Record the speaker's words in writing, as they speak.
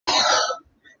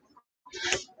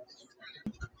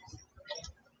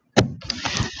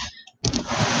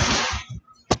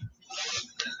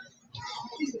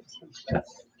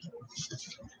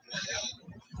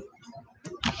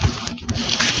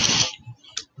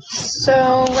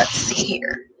So let's see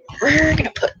here. We're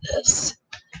gonna put this.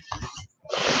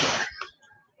 I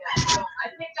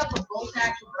picked up a bolt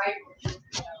action rifle.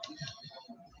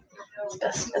 As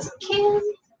best as I can.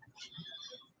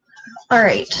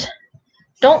 Alright.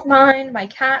 Don't mind my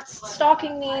cats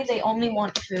stalking me. They only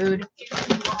want food.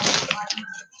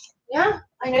 Yeah,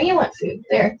 I know you want food.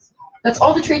 There. That's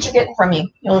all the treats you're getting from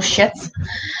me, you little shits.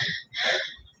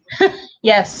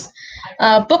 Yes.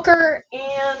 Booker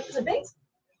and... Is it Biggs?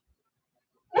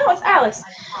 No, it's Alice.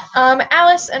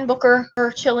 Alice and Booker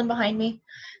are chilling behind me.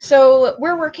 So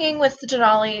we're working with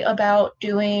Denali about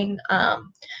doing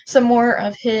some more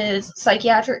of his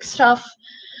psychiatric stuff.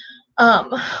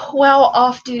 While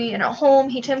off duty and at home,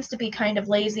 he tends to be kind of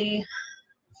lazy.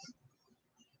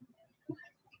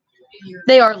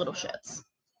 They are little shits.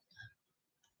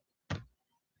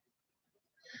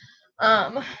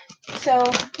 So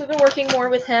we've been working more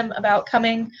with him about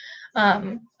coming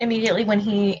immediately when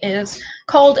he is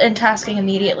called and tasking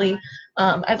immediately.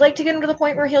 I'd like to get him to the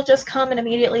point where he'll just come and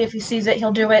immediately if he sees it,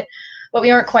 he'll do it. But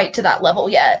we aren't quite to that level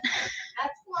yet.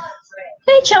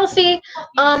 Hey, Chelsea.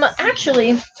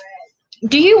 Actually,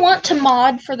 do you want to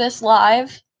mod for this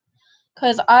live?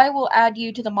 Because I will add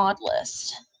you to the mod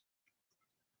list.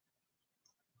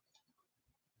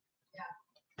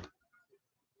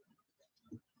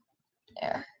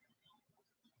 There.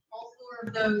 All four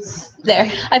of those.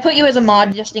 There. I put you as a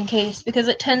mod just in case because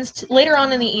it tends to, later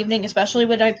on in the evening, especially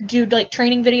when I do like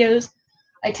training videos,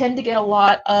 I tend to get a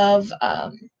lot of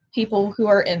people who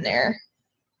are in there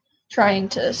trying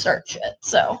to start shit.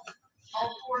 So.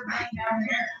 All four going down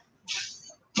here.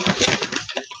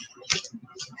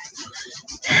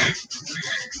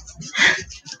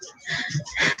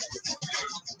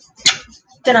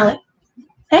 Denali.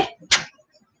 Hey.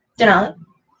 Denali.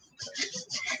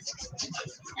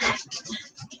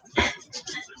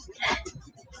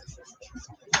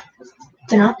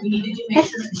 Denali. We need to make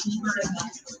sure that he's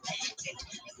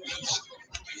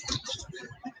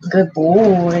Good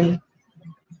boy.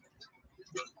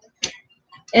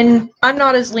 And I'm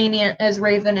not as lenient as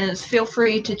Raven is. Feel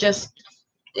free to just,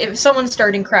 if someone's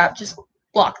starting crap, just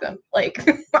block them. Like,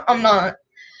 I'm not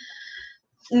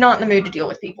in the mood to deal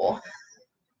with people.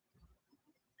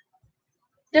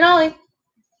 Denali.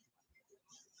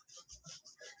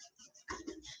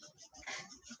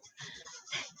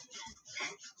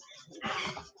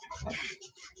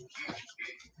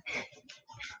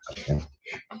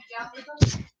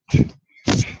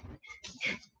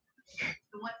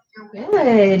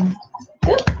 Good.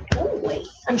 Good boy.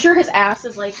 I'm sure his ass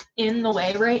is like in the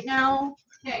way right now.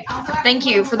 Okay, Thank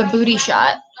you for the booty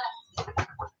shot.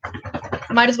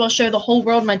 Might as well show the whole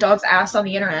world my dog's ass on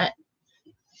the internet.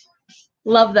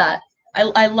 Love that.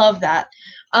 I love that.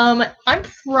 I'm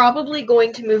probably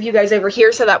going to move you guys over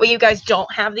here so that way you guys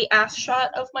don't have the ass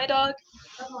shot of my dog.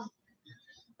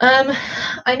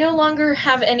 I no longer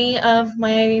have any of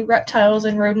my reptiles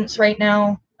and rodents right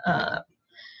now.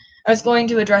 I was going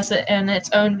to address it in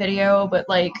its own video, but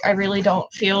like I really don't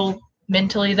feel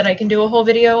mentally that I can do a whole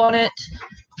video on it.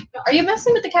 Are you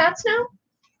messing with the cats now?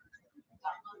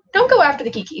 Don't go after the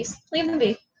kikis. Leave them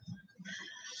be.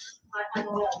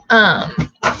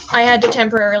 I had to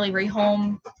temporarily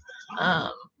rehome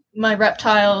my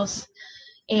reptiles,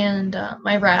 and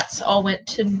my rats all went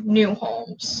to new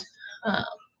homes.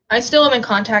 I still am in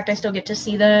contact. I still get to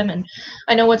see them, and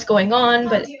I know what's going on,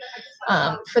 but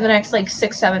for the next like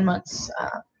 6-7 months,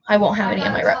 I won't have any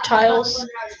of my reptiles.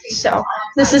 So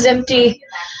this is empty.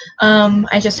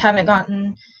 I just haven't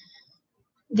gotten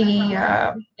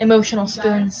the emotional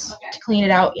spoons to clean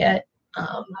it out yet.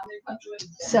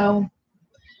 So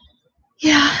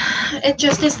yeah, it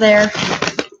just is there.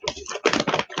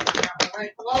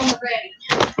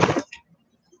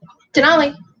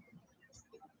 Denali.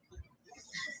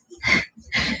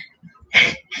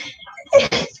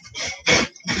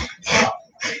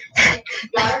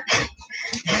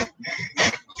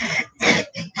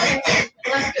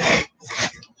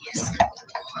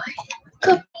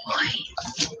 Good boy.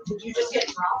 Did you just get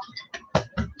dropped?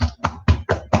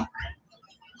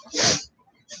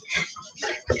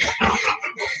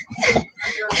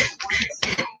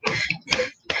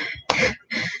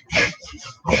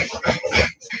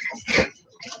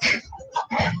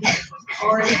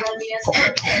 Or is it on the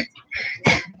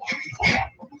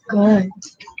Good.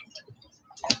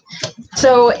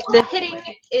 So the hitting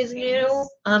is new.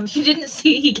 You didn't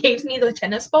see he gave me the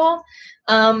tennis ball.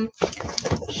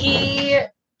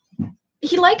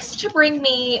 He likes to bring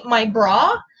me my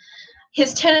bra,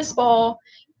 his tennis ball,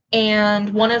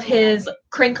 and one of his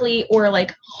crinkly or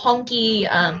like honky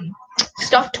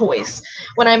stuffed toys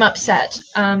when I'm upset.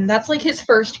 That's like his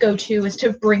first go-to is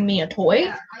to bring me a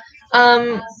toy.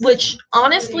 Which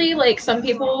honestly, like some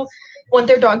people want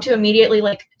their dog to immediately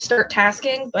like start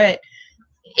tasking, but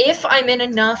if I'm in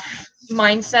enough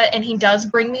mindset and he does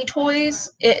bring me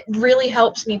toys, it really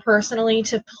helps me personally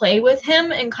to play with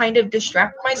him and kind of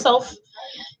distract myself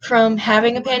from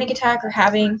having a panic attack or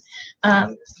having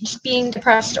just being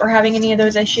depressed or having any of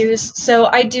those issues. So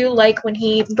I do like when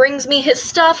he brings me his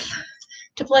stuff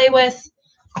to play with.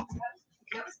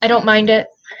 I don't mind it.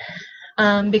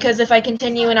 Because if I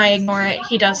continue and I ignore it,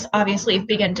 he does obviously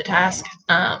begin to task.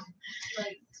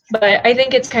 But I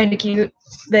think it's kind of cute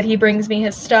that he brings me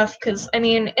his stuff because, I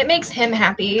mean, it makes him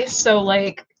happy. So,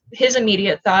 like, his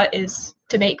immediate thought is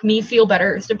to make me feel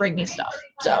better is to bring me stuff.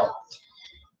 So,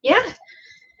 yeah.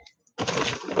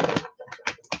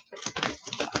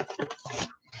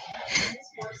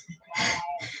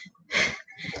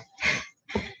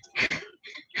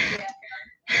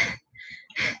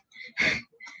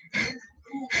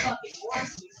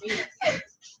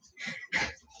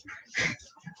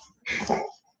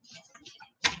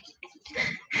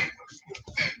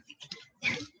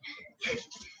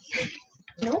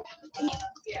 No.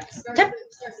 Yep.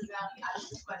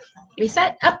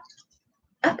 Reset. Up.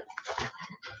 Up.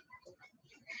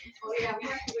 Oh yeah, we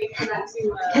have to wait for that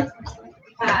to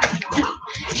pass.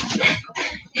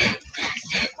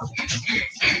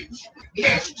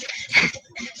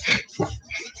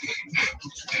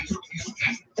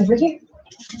 Over here.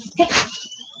 Hey.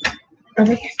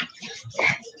 Over here.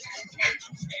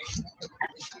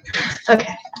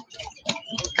 Okay.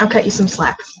 I'll cut you some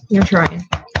slack. You're trying.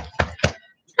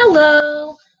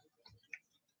 Hello.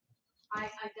 I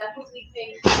definitely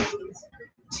think it was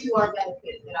to our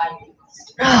benefit that I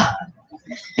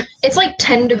used. It's like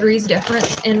 10 degrees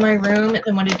difference in my room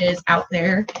than what it is out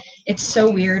there. It's so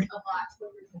weird. A lot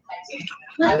quicker than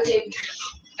Titanium. I was able to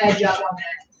edge up on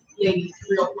that lady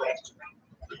real quick.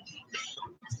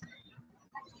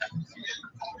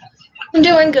 I'm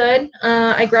doing good.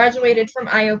 I graduated from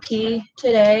IOP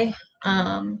today.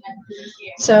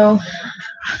 So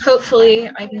hopefully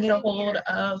I can get a hold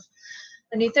of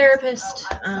a new therapist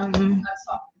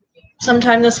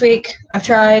sometime this week. I've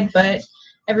tried, but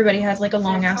everybody has like a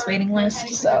long ass waiting list.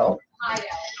 So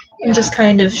I'm just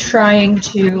kind of trying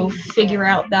to figure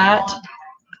out that.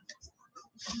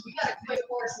 We got a quick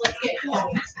course. Let's get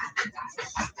going.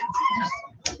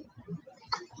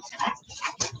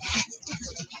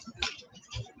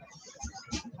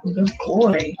 Good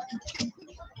boy.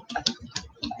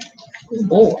 Good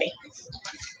boy.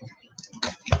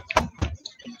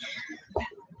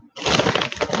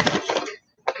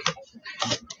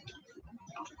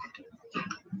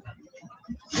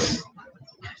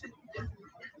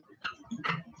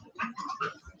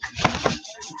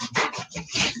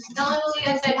 Tell Emily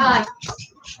I said hi.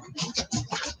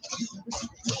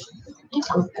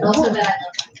 And also that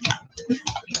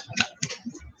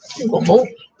Good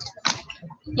boy.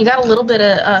 You got a little bit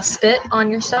of spit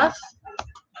on your stuff?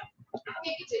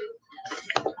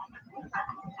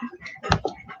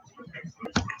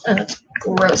 Oh, that's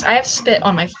gross. I have spit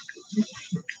on my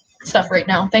stuff right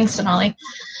now. Thanks, Denali.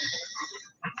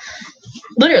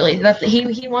 Literally,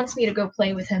 he wants me to go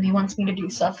play with him. He wants me to do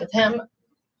stuff with him,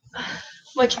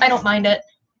 which I don't mind it.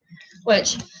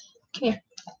 Which, come here.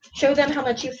 Show them how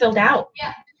much you filled out.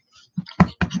 Yeah.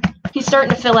 He's starting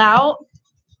to fill out.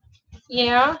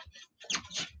 Yeah.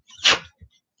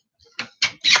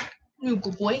 You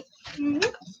good boy. You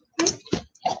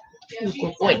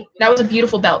good boy. That was a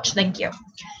beautiful belch. Thank you.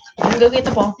 I'm gonna go get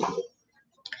the ball.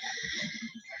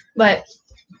 But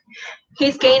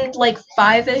he's gained like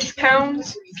 5-ish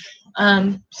pounds.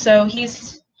 So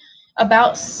he's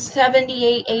about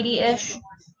 78, 80-ish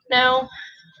now.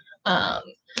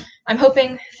 I'm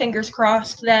hoping, fingers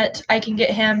crossed, that I can get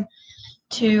him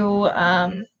to,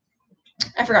 I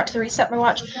forgot to reset my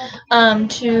watch,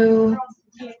 to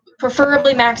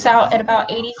preferably max out at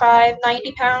about 85,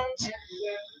 90 pounds.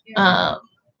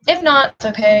 If not, it's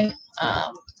okay.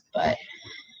 But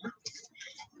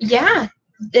yeah,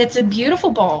 it's a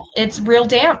beautiful ball. It's real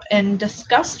damp and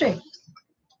disgusting.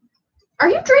 Are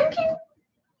you drinking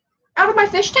out of my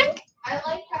fish tank? I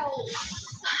like how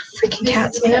Freaking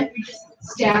cats, man. we just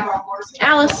stab our horse.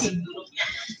 Alice.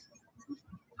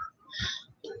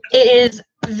 It is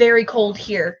very cold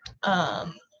here.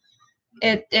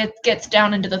 It gets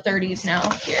down into the 30s now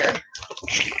here.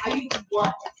 I use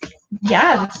what?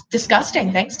 Yeah, it's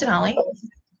disgusting. Thanks, Denali.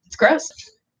 It's gross.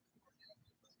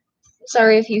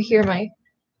 Sorry if you hear my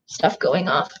stuff going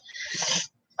off.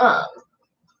 I'm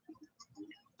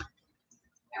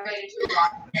ready to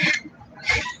rock.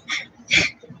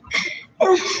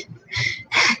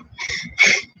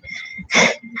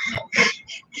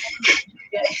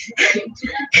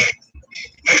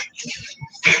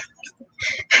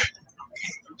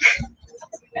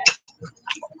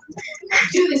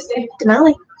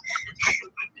 Denali.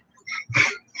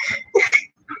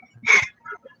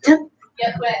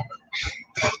 Get wet.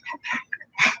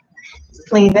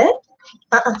 Leave it.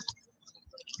 Uh-uh.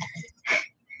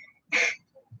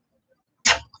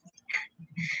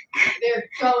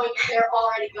 They're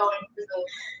already going for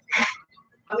the.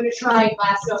 I'm gonna try and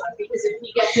lasso him because if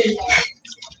he gets in there.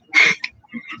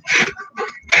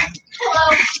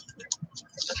 Hello.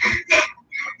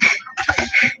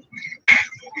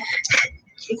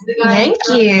 It's the guy. Thank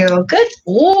you. Good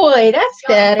boy. That's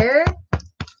better.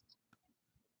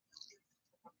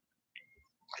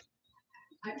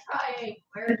 I'm trying.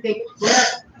 Where did they go?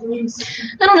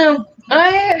 I don't know.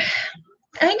 I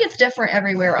think it's different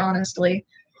everywhere, honestly.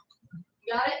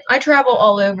 You got it? I travel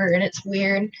all over and it's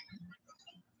weird.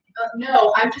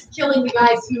 No, I'm just killing the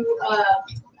guys who. I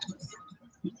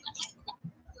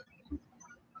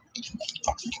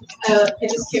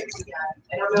just kicked the guy.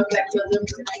 I don't know if that killed him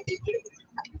or I did it.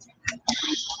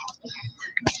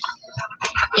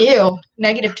 Ew.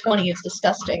 -20 is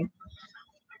disgusting.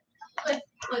 Let's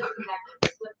connect.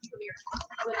 Let's come here.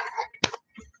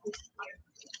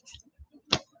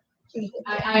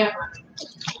 I am running.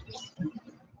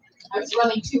 I was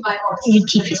running to my horse. You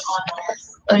teeth.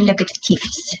 Oh, look at the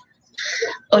teeth.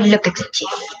 Oh, look at the teeth.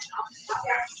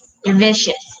 You're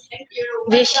vicious. Thank you.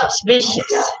 Vicious,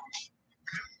 vicious.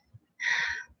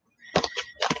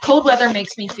 Cold weather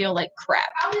makes me feel like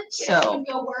crap. How did So, it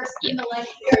go worse than the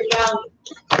legendary valley?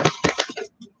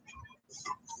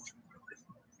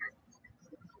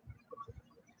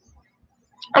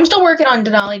 I'm still working on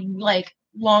Denali, like,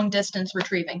 long distance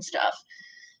retrieving stuff.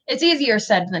 It's easier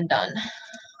said than done.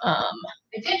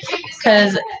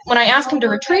 Because when I ask him to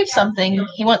retrieve something,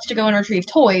 he wants to go and retrieve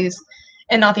toys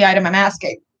and not the item I'm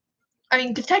asking. I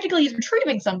mean, because technically he's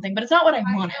retrieving something, but it's not what I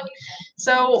wanted.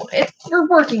 So we're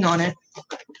working on it.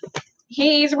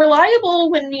 He's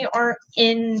reliable when we aren't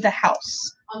in the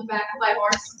house. On the back of my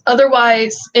horse.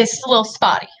 Otherwise, it's a little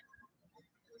spotty.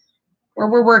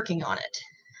 We're working on it.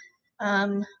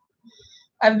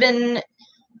 I've been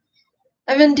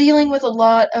dealing with a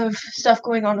lot of stuff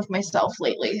going on with myself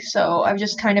lately, so I've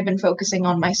just kind of been focusing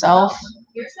on myself.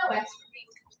 Here's no X for me.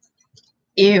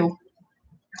 Ew.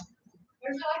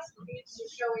 There's no X for me. It's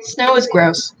just showing. Snow is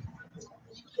gross.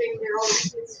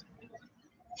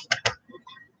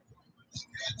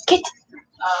 Get.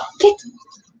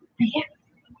 Right here.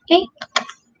 Okay.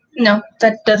 No,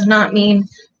 that does not mean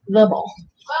the ball.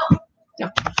 Well,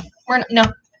 no. No.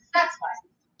 That's fine.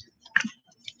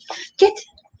 Get it.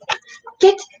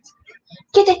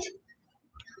 Get it.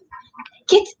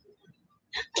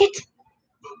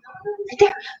 Right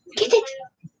there. Get it.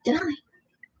 Denali.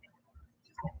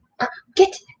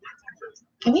 Get.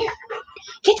 Come here.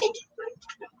 Get it.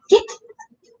 Get.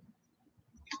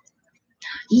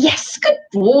 Yes, good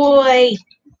boy.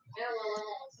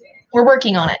 We're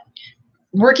working on it.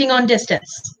 Working on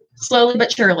distance. Slowly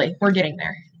but surely. We're getting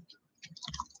there.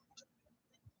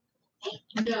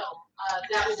 No.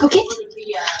 That was Go get.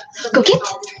 Go get.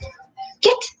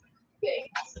 Get.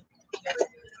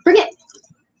 Bring it.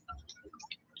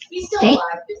 He's still Hey.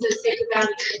 alive. It says take the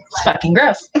bounty. It's fucking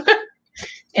gross.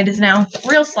 It is now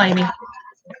real slimy.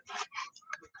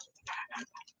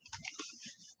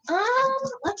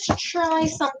 Let's try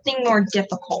something more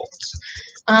difficult.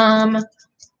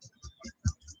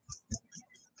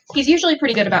 He's usually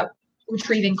pretty good about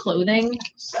retrieving clothing.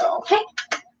 So, hey,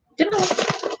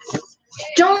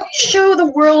 don't show the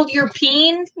world your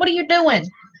peen. What are you doing?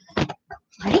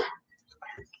 Ready?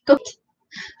 Go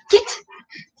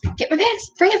get my pants.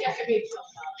 Bring him.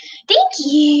 Thank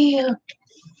you.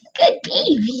 Good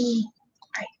baby.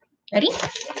 All right, ready?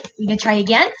 You gonna try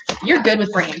again? You're good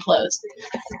with bringing clothes.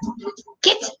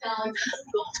 Get.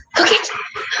 Go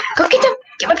get them.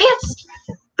 Get my pants.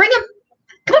 Bring them.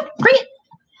 Come on, bring it.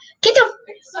 Get them.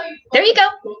 There you go.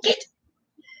 Get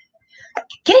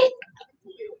it.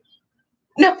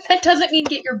 No, that doesn't mean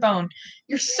get your bone.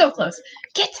 You're so close.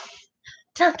 Get.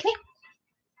 Tom, come here.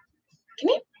 Come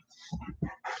here.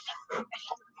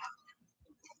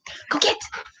 Go get it.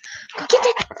 Go get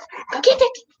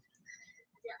it.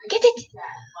 Get it.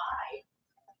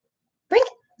 Bring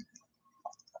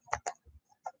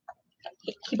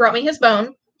it. He brought me his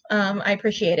bone. I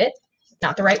appreciate it.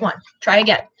 Not the right one. Try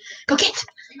again. Go get.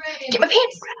 Get my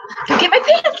pants. Go get my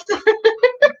pants.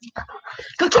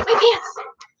 Go get my pants.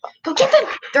 Go get them.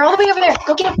 They're all the way over there.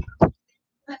 Go get them.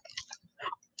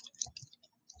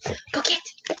 Go get.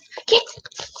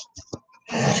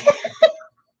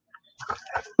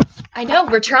 I know.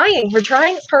 We're trying. We're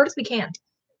trying as hard as we can.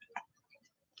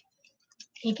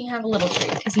 He can have a little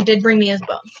treat because he did bring me his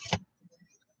bone.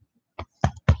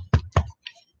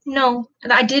 No,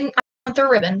 I didn't. the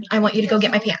ribbon. I want you to go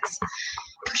get my pants.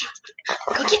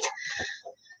 Go get.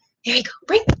 There you go.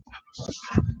 Bring.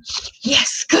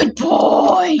 Yes, good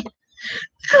boy.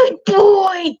 Good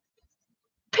boy.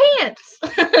 Pants.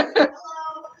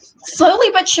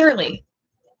 Slowly but surely.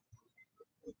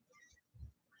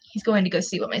 He's going to go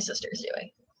see what my sister's doing.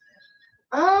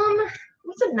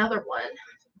 What's another one?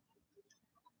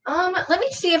 Let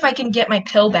me see if I can get my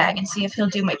pill bag and see if he'll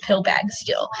do my pill bag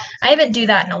still. I haven't do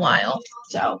that in a while,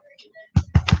 so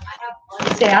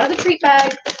stay out of the treat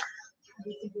bag.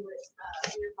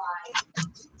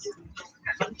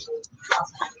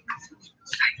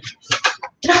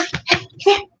 Hey,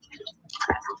 here.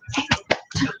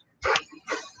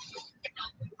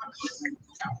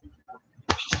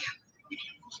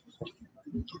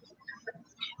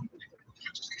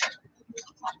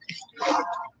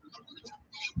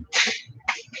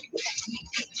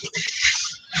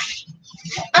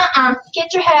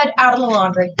 Get your head out of the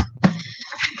laundry.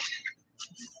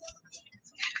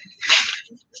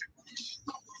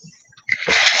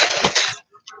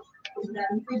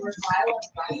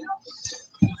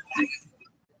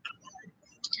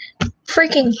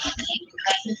 Freaking.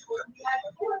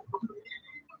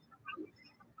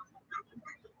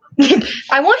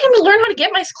 I want him to learn how to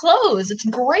get my clothes. It's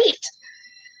great.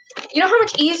 You know how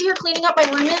much easier cleaning up my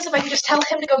room is if I can just tell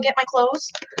him to go get my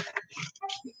clothes?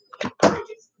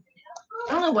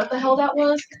 I don't know what the hell that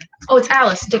was. Oh, it's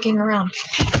Alice dicking around.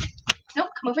 Nope,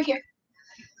 come over here.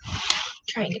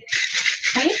 Try and get it.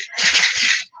 Ready?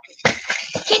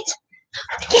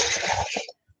 Get.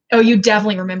 Oh, you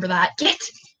definitely remember that. Get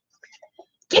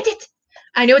it.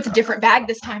 I know it's a different bag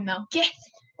this time, though. Get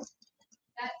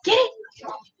it.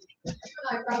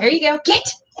 There you go.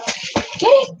 Get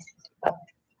it.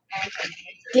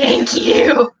 Thank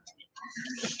you.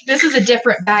 This is a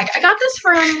different bag. I got this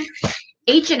from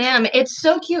H&M. It's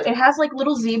so cute. It has like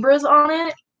little zebras on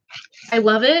it. I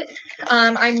love it.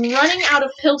 I'm running out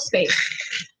of pill space.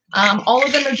 All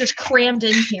of them are just crammed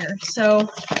in here. So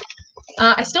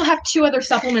I still have 2 other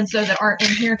supplements though that aren't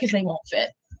in here because they won't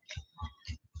fit.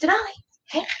 Denali,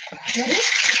 hey, ready?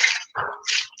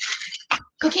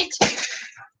 Go get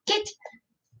it.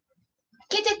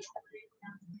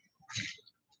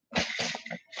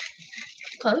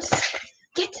 Close.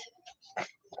 Get.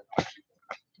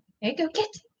 There you go. Get.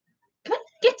 Come on.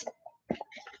 Get.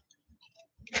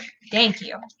 Thank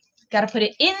you. Got to put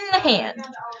it in the hand.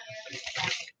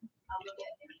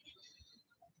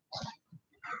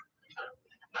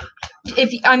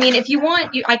 If you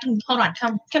want, I can hold on.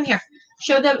 Come here.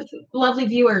 Show the lovely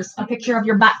viewers a picture of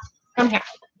your butt. Come here.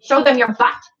 Show them your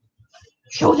butt.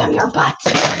 Show them your butt.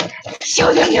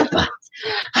 Show them your butt.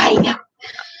 I know.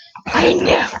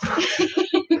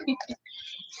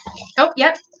 Oh,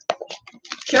 yep.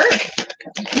 Sure.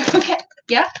 Okay.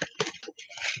 Yeah.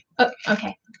 Oh,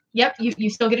 okay. Yep. You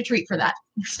still get a treat for that.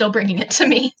 You're still bringing it to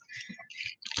me.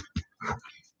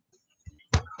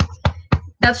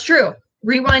 That's true.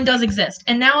 Rewind does exist.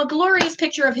 And now a glorious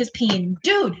picture of his peen.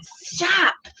 Dude,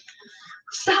 stop.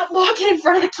 Stop walking in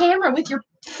front of the camera with your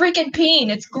freaking peen.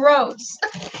 It's gross.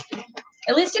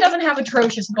 At least he doesn't have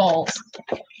atrocious balls.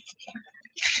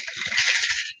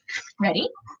 Ready?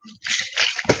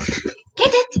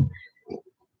 Get it.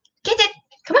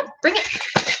 Come on, bring it.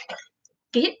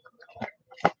 Get it.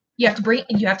 You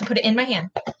have to put it in my hand.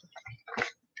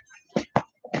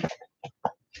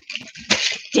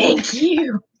 Thank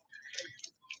you.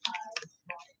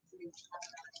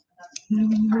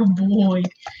 Oh boy.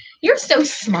 You're so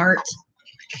smart.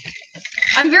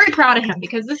 I'm very proud of him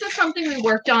because this is something we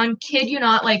worked on, kid you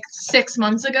not, like 6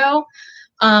 months ago.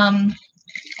 And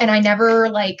I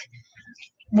never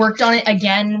worked on it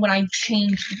again when I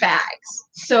changed bags.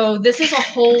 So this is a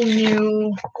whole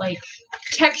new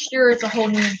texture. It's a whole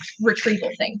new retrieval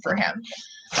thing for him.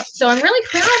 So I'm really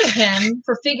proud of him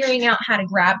for figuring out how to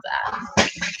grab that.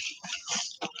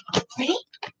 Ready?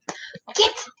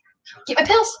 Get my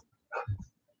pills.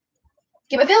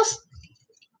 Get my pills.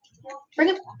 Bring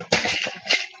them.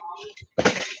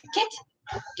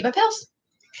 Get my pills.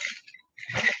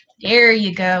 There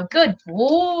you go. Good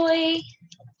boy.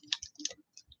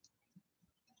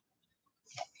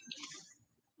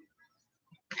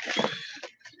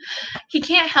 He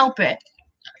can't help it.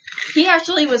 He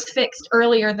actually was fixed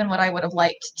earlier than what I would have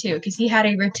liked too, because he had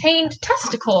a retained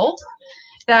testicle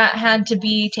that had to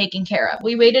be taken care of.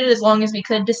 We waited as long as we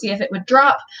could to see if it would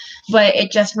drop, but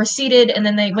it just receded, and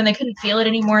then when they couldn't feel it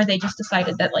anymore, they just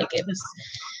decided that it was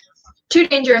too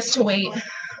dangerous to wait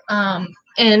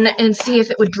and see if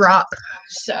it would drop.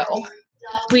 So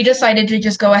we decided to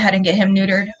just go ahead and get him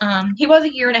neutered. He was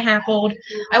 1.5 years old.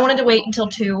 I wanted to wait until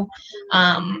 2.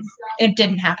 It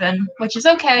didn't happen, which is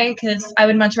okay because I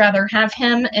would much rather have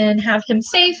him and have him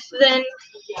safe than,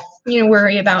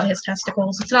 worry about his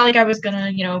testicles. It's not like I was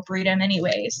gonna, breed him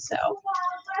anyways. So,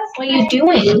 what are you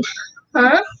doing?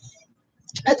 Huh?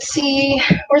 Let's see.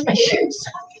 Where's my shoes?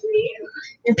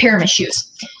 Your pair of my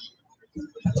shoes.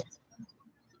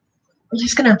 I'm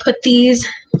just gonna put these.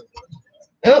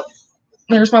 Oh,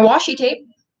 there's my washi tape.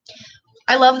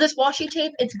 I love this washi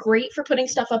tape. It's great for putting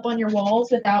stuff up on your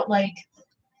walls without like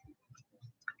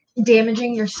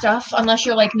damaging your stuff, unless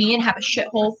you're like me and have a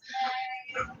shithole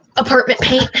apartment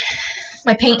paint.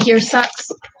 My paint here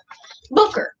sucks.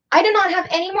 Booker, I do not have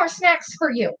any more snacks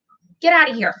for you. Get out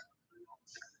of here.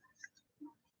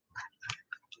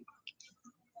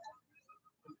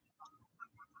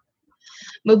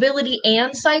 Mobility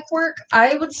and psych work,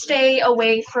 I would stay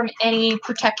away from any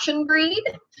protection breed.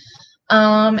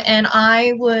 And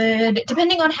I would,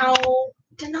 depending on how,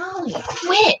 Denali,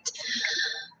 quit.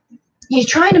 You're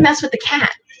trying to mess with the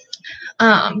cat.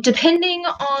 Depending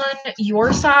on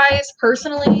your size,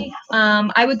 personally,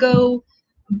 I would go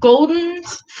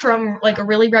Goldens from like a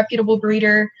really reputable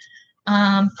breeder,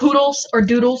 Poodles or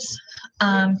Doodles.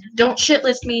 Don't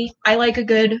shitlist me. I like a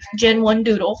good Gen 1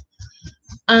 Doodle.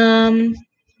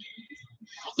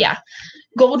 Yeah,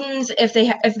 Goldens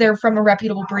if they're from a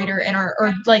reputable breeder and are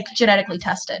like genetically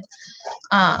tested.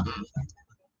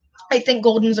 I think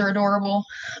Goldens are adorable.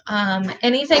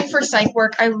 Anything for psych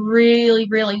work, I really,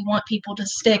 really want people to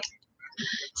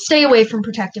stay away from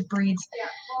protective breeds.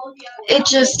 It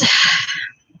just,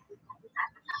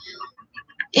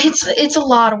 it's a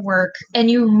lot of work, and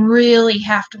you really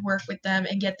have to work with them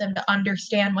and get them to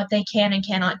understand what they can and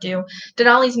cannot do.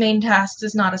 Denali's main task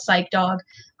is not a psych dog.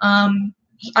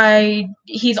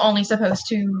 He's only supposed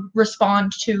to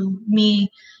respond to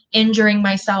me injuring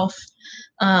myself.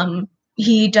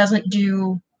 He doesn't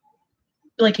do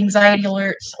like anxiety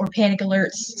alerts or panic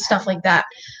alerts, stuff like that.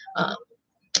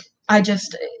 I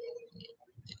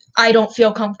don't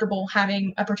feel comfortable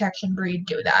having a protection breed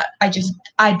do that.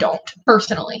 I don't,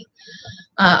 personally.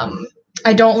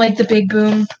 I don't like the big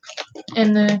boom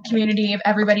in the community of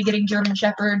everybody getting German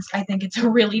Shepherds. I think it's a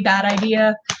really bad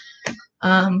idea.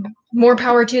 More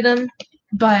power to them,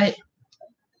 but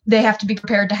they have to be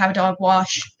prepared to have a dog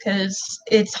wash because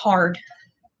it's hard.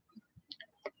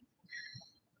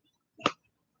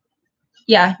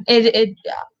 Yeah,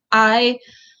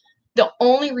 the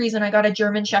only reason I got a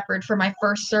German Shepherd for my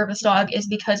first service dog is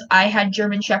because I had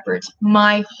German Shepherds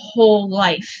my whole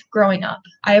life growing up.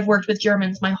 I have worked with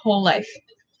Germans my whole life.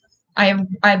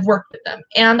 I've worked with them,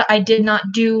 and I did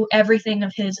not do everything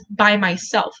of his by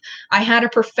myself. I had a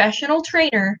professional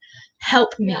trainer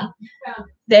help me.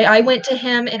 I went to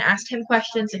him and asked him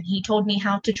questions, and he told me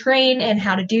how to train and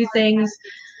how to do things.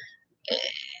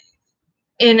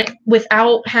 And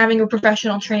without having a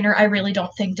professional trainer, I really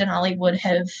don't think Denali would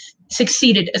have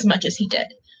succeeded as much as he did,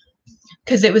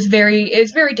 because it was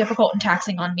very difficult and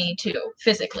taxing on me too,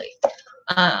 physically.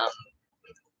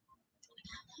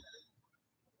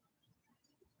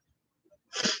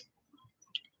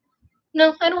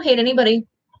 No, I don't hate anybody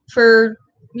for,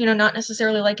 not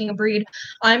necessarily liking a breed.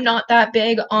 I'm not that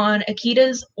big on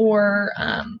Akitas or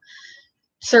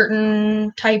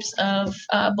certain types of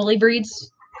bully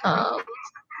breeds.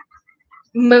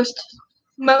 Most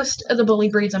of the bully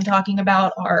breeds I'm talking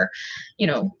about are,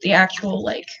 the actual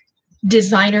like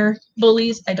designer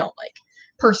bullies. I don't like.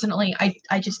 Personally,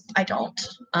 I don't.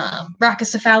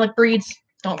 Brachycephalic breeds,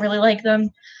 don't really like them.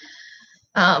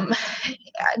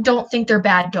 I don't think they're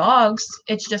bad dogs.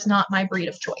 It's just not my breed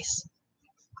of choice.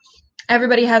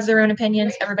 Everybody has their own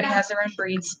opinions. Everybody has their own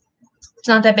breeds. It's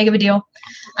not that big of a deal.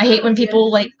 I hate when people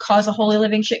like cause a holy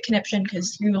living shit conniption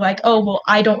because you're like, oh, well,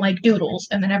 I don't like doodles,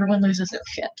 and then everyone loses their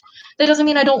shit. That doesn't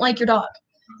mean I don't like your dog.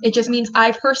 It just means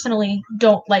I personally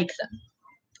don't like them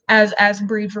as a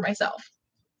breed for myself.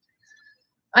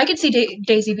 I could see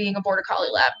Daisy being a Border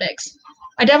Collie Lab mix.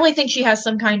 I definitely think she has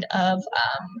some kind of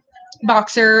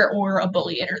boxer or a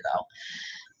bully in her, though,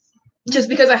 just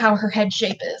because of how her head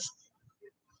shape is.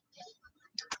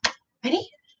 Ready?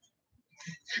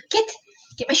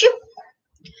 Get my shoe.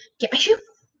 Get my shoe.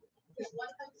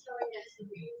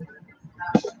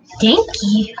 Thank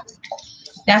you.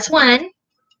 That's one.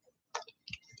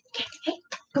 Okay, hey,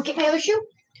 go get my other shoe.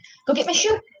 Go get my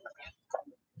shoe.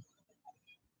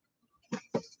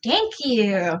 Thank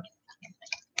you.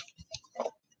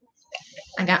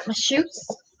 I got my shoes.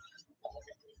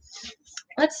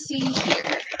 Let's see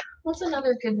here. What's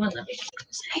another good one that we can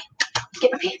say?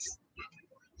 Get my pants.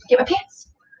 Get my pants.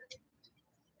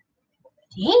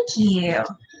 Thank you.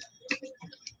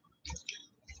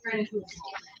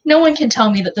 No one can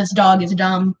tell me that this dog is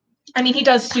dumb. I mean, he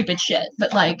does stupid shit,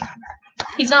 but like,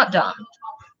 he's not dumb.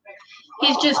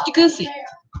 He's just goofy.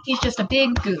 He's just a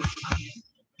big goof.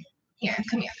 Here,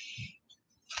 come here.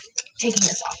 Taking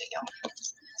this off of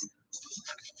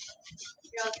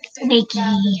you.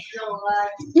 Nakey.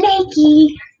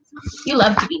 Nakey. You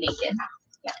love to be naked.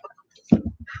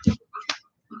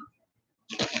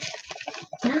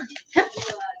 Yeah.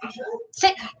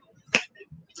 Sit.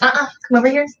 Come over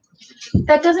here.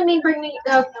 That doesn't mean bring me.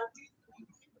 Oh.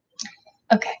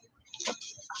 Okay.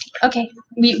 Okay.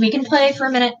 We can play for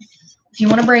a minute if you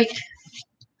want a break.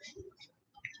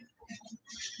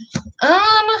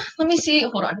 Let me see.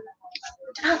 Hold on.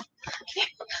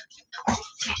 What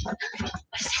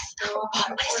is this?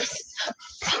 What is this?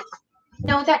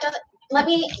 No, that doesn't. Let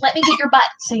me get your butt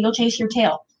so you'll chase your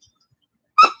tail.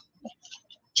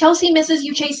 Chelsea misses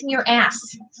you chasing your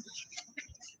ass.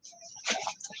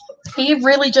 He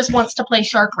really just wants to play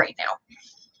shark right now.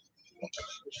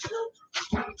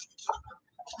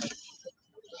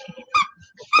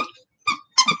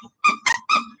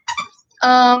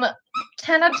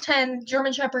 10 out of 10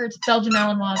 German Shepherds, Belgian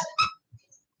Malinois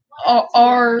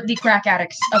are the crack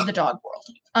addicts of the dog world.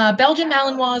 Belgian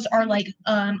Malinois are like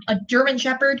a German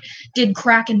Shepherd did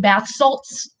crack and bath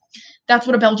salts. That's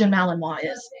what a Belgian Malinois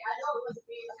is.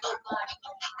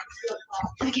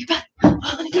 Let me get your butt. Oh,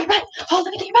 let me get your butt. Oh,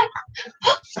 let me get your butt.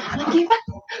 Oh, let me get your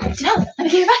butt. Sit down. Let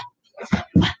me get your butt.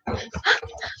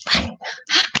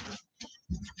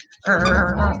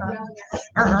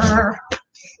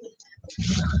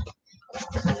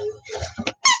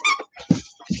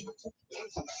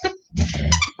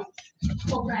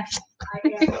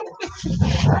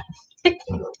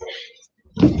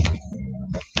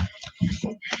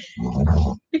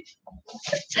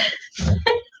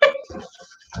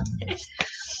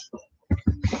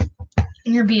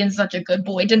 You're being such a good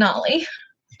boy, Denali.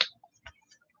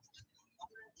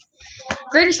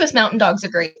 Greater Swiss Mountain Dogs are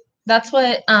great. That's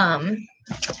what a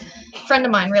friend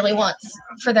of mine really wants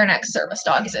for their next service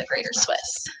dog is a Greater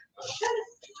Swiss.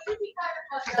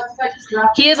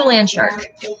 He is a land shark.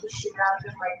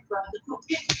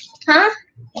 Huh?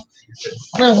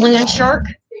 Little land shark?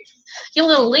 You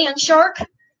little land shark?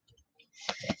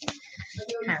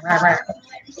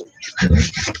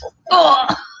 Oh,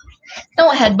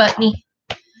 don't headbutt me.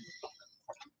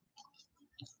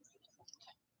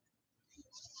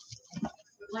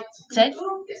 Sit.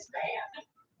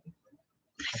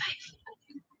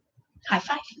 High five. High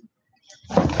five.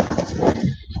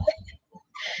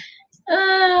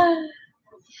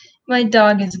 My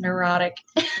dog is neurotic.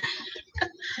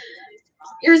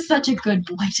 You're such a good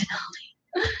boy, Denali.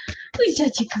 You're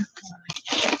such a good boy.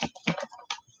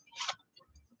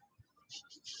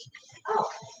 Oh,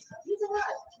 he's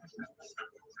alive.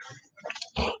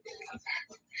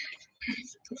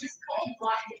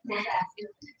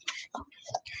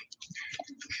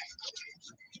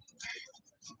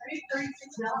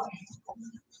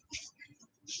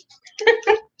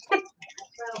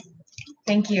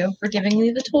 Thank you for giving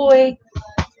me the toy.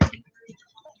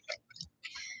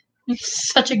 You're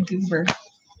such a goober.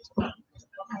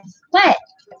 What?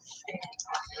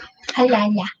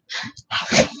 Halala.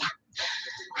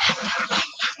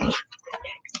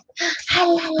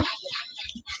 Halala.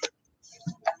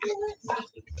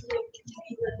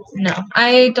 No,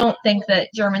 I don't think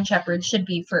that German Shepherds should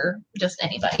be for just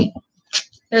anybody.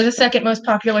 They're the second most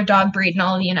popular dog breed in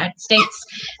all of the United States.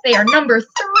 They are number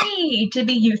 3 to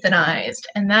be euthanized,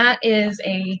 and that is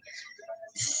a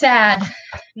sad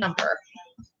number.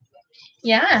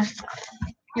 Yeah.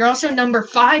 You're also number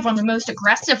 5 on the most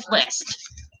aggressive list.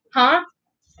 Huh?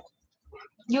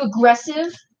 You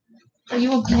aggressive? Are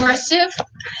you aggressive?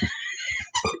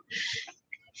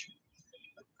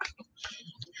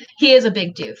 He is a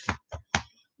big doof.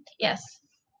 Yes.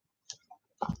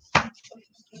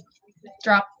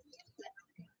 Drop.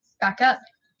 Back up.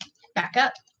 Back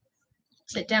up.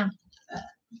 Sit down.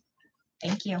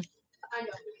 Thank you.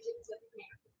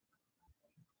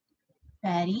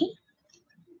 Ready?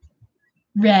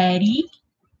 Ready?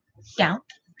 Down.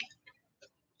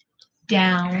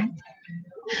 Down.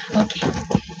 Okay.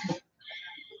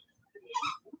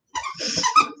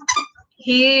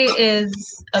 He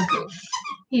is a goof.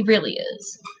 He really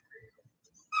is.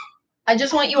 I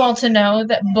just want you all to know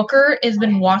that Booker has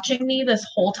been watching me this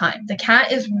whole time. The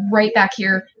cat is right back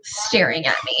here staring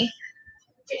at me.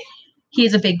 He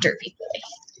is a big derpy boy.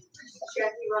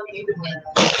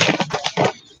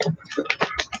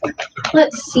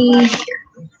 Let's see here.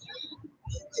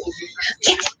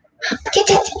 Get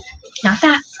it. Not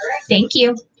that. Thank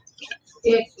you.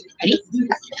 Ready?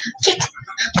 Get.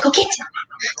 Go get.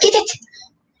 Get it.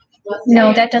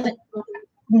 No, that doesn't.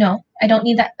 No, I don't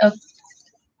need that. Oh.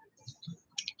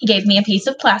 He gave me a piece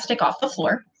of plastic off the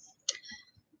floor.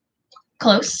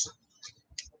 Close.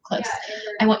 Close.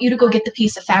 I want you to go get the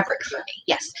piece of fabric for me.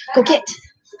 Yes. Go get.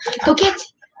 Go get.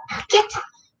 Get.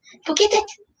 Go get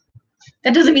it.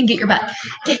 That doesn't mean get your butt.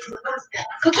 Get.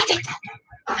 Go get it.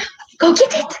 Go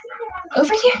get it.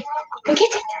 Over here. Go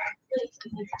get it.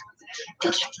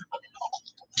 Go get it.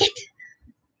 Get.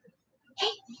 Hey.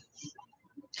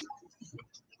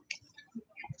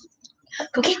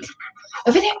 Go get.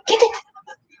 Over there. Get it.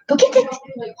 Go get it.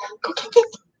 Go get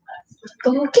it.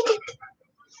 Go get it.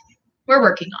 We're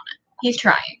working on it. He's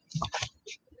trying.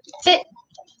 Sit.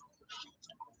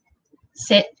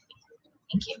 Sit.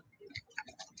 Thank you.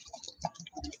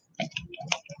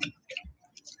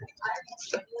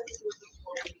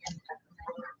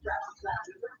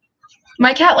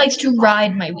 My cat likes to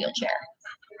ride my wheelchair.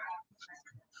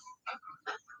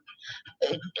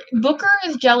 Booker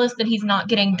is jealous that he's not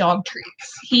getting dog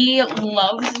treats. He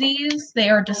loves these. They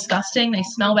are disgusting. They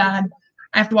smell bad.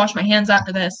 I have to wash my hands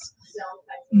after this.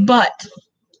 But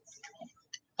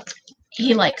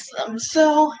he likes them.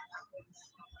 So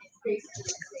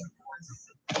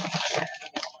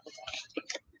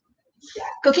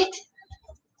go get.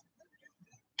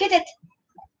 Get it.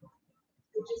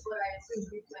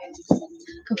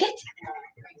 Go get.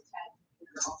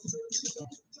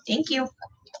 Thank you.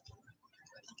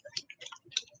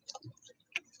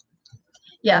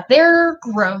 Yeah, they're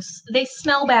gross. They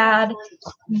smell bad,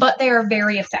 but they are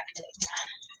very effective.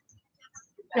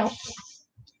 No.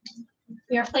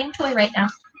 We are playing toy right now.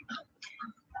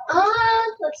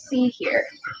 Let's see here.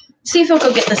 See if he'll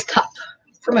go get this cup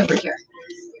from over here.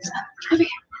 Over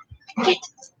here. Get.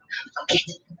 Go get.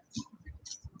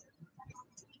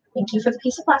 Thank you for the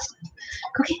piece of plastic.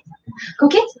 Go get. Go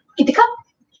get. Get the cup.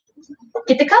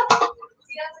 Get the cup.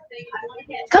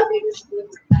 Come.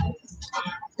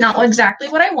 Not exactly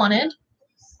what I wanted,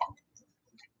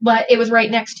 but it was right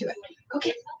next to it. Go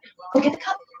get. Go get the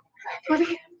cup. Go over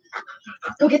here.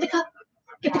 Go get the cup.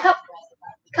 Get the cup.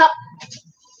 Cup.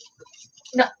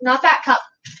 No, not that cup.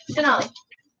 Denali.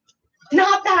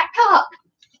 Not that cup.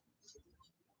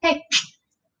 Hey,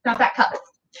 not that cup.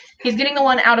 He's getting the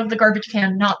one out of the garbage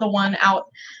can, not the one out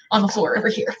on the floor over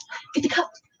here. Get the cup.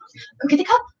 Go get the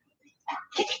cup.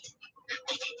 Get it.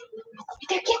 Get it. Right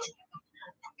there, get it.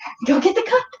 Go get the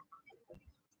cup.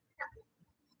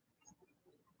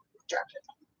 Drop it.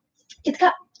 Get the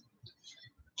cup.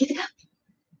 Get the cup.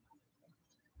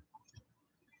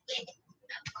 Get it.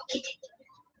 Go get it.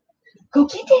 Go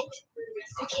get it.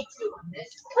 Go get it.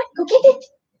 What? Go get it.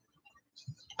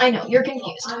 I know, you're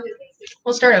confused.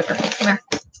 We'll start over. Come here.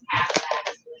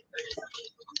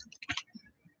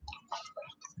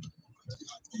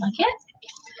 Like it?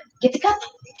 Get the cup.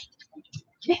 Come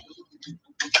here.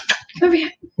 Come over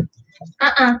here.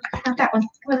 Not that one.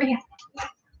 Come over here.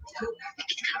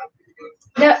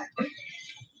 No.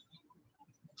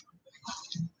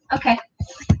 Okay.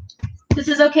 This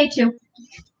is okay too.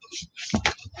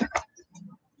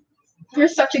 You're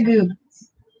such a goob.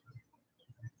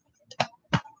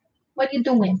 What are you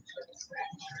doing?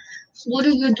 What are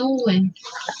you doing?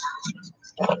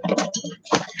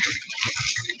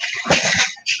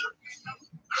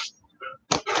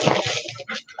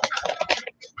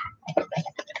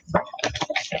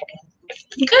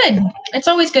 Good. It's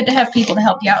always good to have people to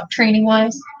help you out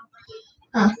training-wise.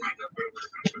 Hi,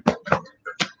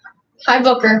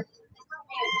 Booker.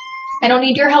 I don't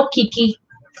need your help, Kiki.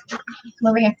 Come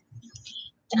over here.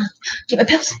 Get my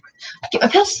pills. Get my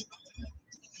pills.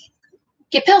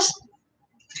 Get pills.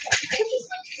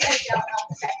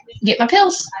 Get my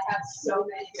pills.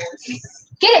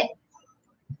 Get it.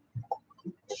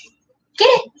 Get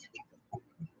it.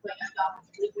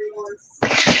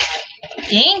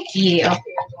 Thank you.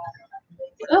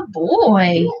 Good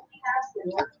boy.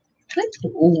 Good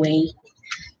boy.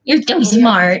 You're so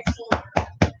smart.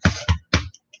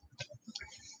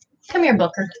 Come here,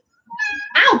 Booker.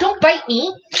 Ow, don't bite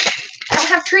me. I don't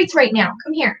have treats right now.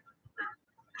 Come here.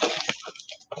 Come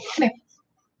here.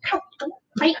 Ow, don't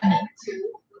bite me.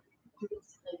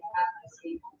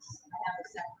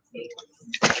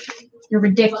 You're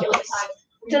ridiculous.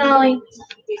 Denali,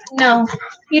 no,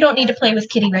 you don't need to play with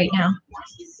Kitty right now.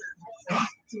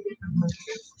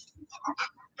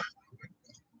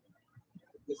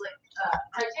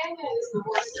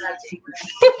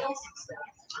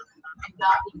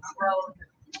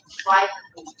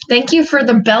 Thank you for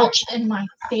the belch in my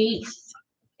face.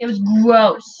 It was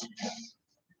gross.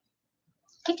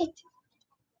 Get it.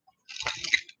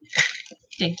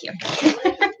 Thank you.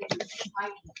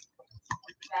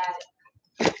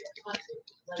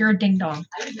 You're a ding dong.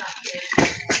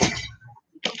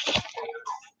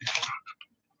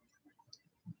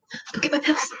 get my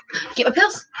pills. Get my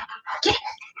pills. Get it.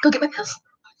 Go get my pills.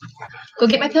 Go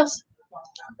get my pills.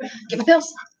 Get my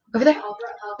pills. Over there.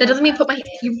 That doesn't mean put my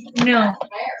no.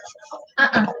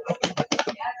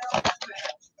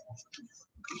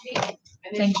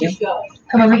 Thank you.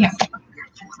 Come over here.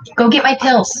 Go get my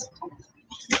pills.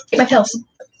 Get my pills.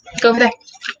 Go over there.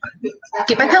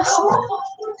 Get my pills.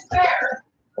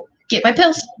 Get my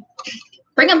pills.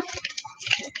 Bring them.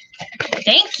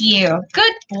 Thank you.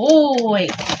 Good boy.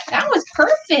 That was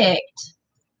perfect.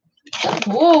 Good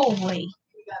boy.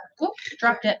 Whoop,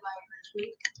 dropped it.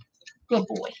 Good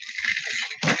boy.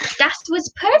 That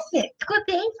was perfect. Good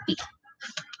baby.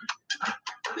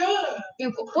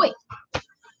 You good boy.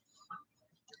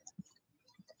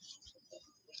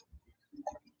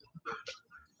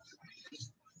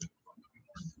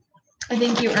 I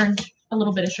think you earned a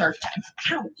little bit of shark time.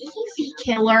 Ow, easy,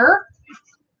 killer.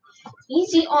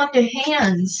 Easy on the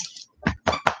hands.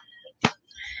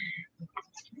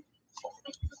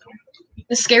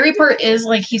 The scary part is,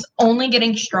 like, he's only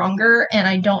getting stronger, and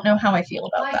I don't know how I feel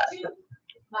about that.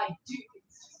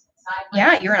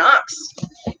 Yeah, you're an ox.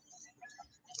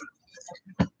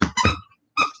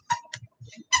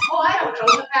 Oh, I don't know.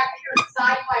 The fact that you're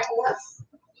inside my horse.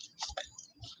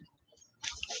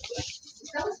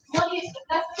 There was plenty of,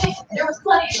 that's the thing. There was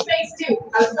plenty of space too.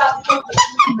 I was about to go for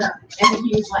the and then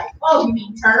he was like, "Oh, you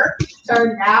mean turn?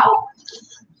 Turn now?"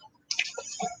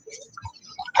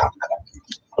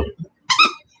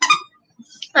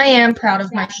 I am proud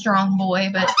of my strong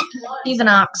boy, but he's an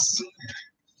ox.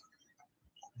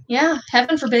 Yeah,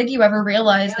 heaven forbid you ever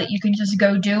realize that you can just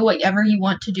go do whatever you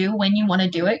want to do when you want to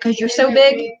do it because you're so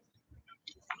big.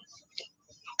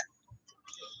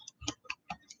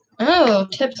 Oh,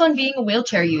 tips on being a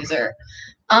wheelchair user.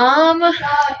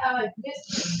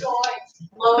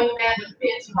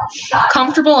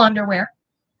 Comfortable underwear.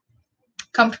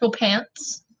 Comfortable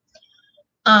pants.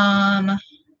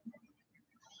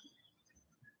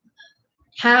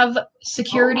 Have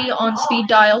security on speed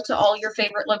dial to all your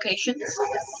favorite locations.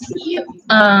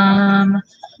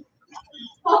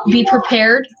 Be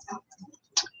prepared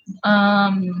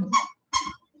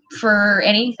for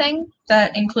anything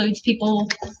that includes people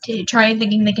trying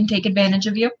thinking they can take advantage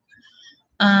of you.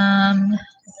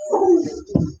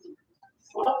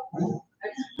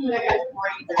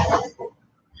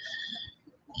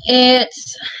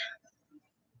 It's,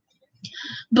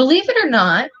 believe it or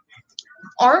not,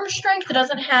 arm strength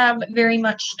doesn't have very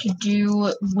much to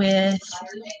do with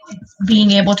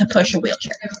being able to push a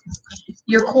wheelchair.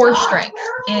 Your core strength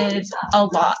is a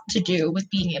lot to do with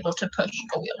being able to push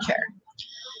a wheelchair.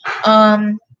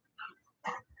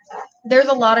 There's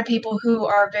a lot of people who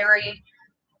are very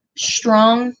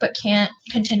strong but can't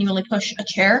continually push a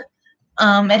chair.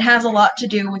 It has a lot to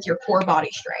do with your core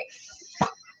body strength.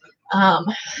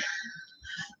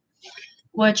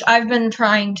 Which I've been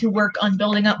trying to work on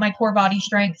building up my core body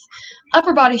strength.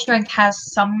 Upper body strength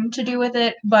has some to do with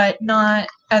it, but not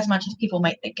as much as people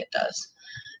might think it does.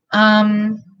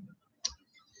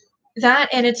 That,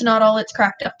 and it's not all it's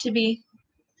cracked up to be.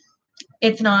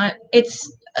 It's not.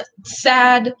 It's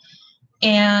sad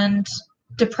and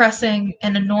depressing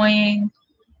and annoying,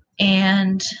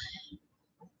 and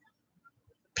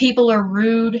people are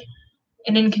rude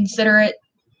and inconsiderate.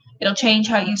 It'll change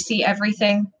how you see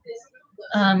everything.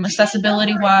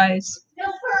 Accessibility wise,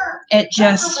 it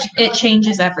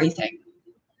changes everything.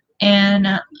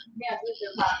 And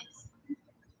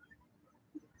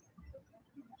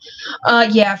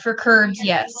yeah, for curbs,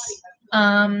 yes.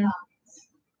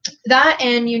 That,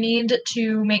 and you need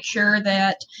to make sure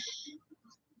that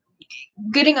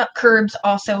getting up curbs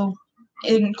also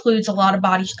includes a lot of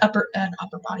upper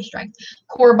body strength,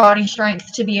 core body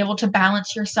strength to be able to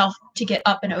balance yourself to get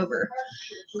up and over.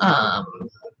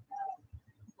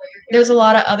 There's a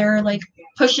lot of other, like,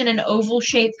 pushing an oval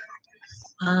shape.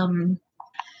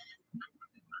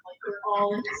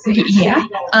 Yeah.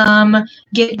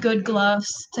 Get good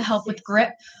gloves to help with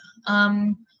grip.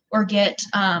 Or get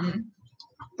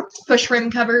push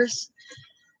rim covers.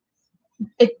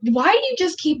 Why do you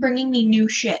just keep bringing me new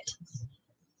shit?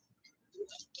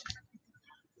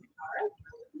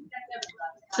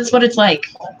 This is what it's like.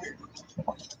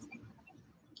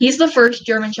 He's the first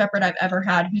German Shepherd I've ever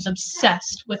had who's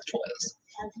obsessed with toys.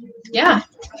 Yeah.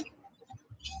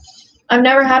 I've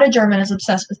never had a German as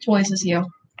obsessed with toys as you.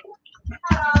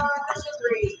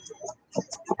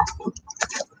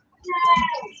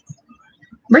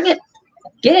 Bring it.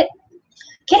 Get it.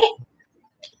 Get it.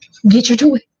 Get your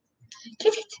toy.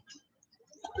 Get it.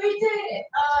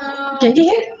 Get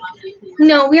it.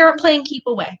 No, we aren't playing keep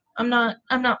away. I'm not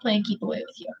playing keep away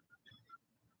with you.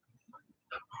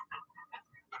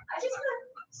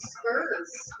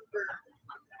 Spurs.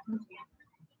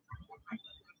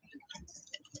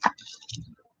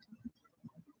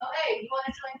 Oh, hey, you want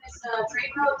to join this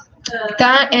trade group?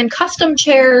 That and custom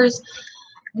chairs.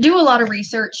 Do a lot of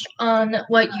research on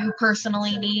what you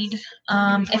personally need.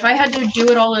 If I had to do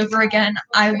it all over again,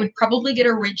 I would probably get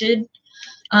a rigid,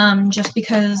 just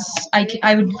because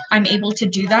I'm able to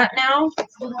do that now.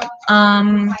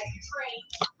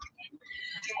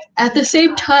 At the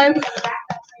same time,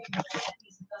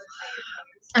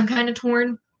 I'm kind of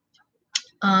torn,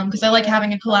 because I like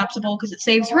having a collapsible because it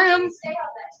saves room.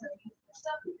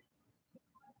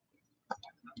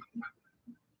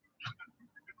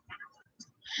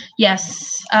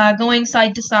 Yes, going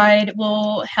side to side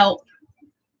will help.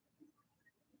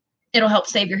 It'll help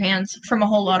save your hands from a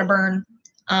whole lot of burn.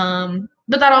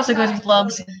 But that also goes with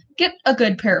gloves. Get a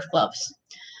good pair of gloves.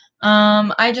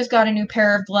 I just got a new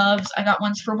pair of gloves. I got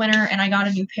ones for winter, and I got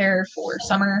a new pair for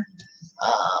summer.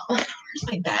 Where's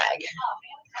my bag?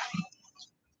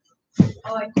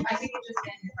 Oh, I think it just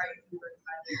ended right.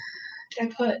 Did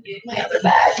I put my other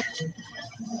bag?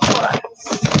 Hold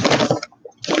on.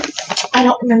 I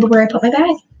don't remember where I put my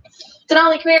bag.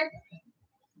 Denali, come here.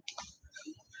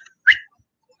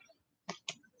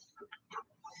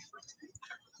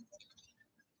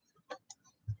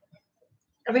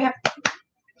 Over here.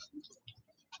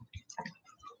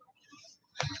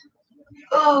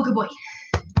 Oh, good boy.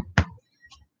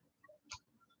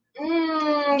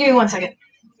 Give me 1 second.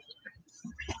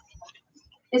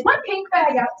 Is my pink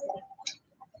bag out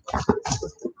there?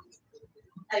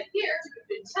 Like here, you've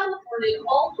been teleported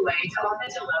all the way to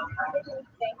Armadillo.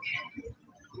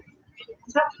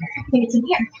 I think it's in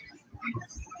here.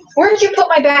 Where did you put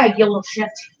my bag, you little shit?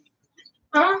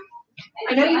 Huh?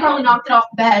 I know you probably knocked it off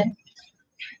the bed.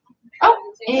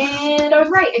 Oh, and I was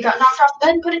right. It got knocked off the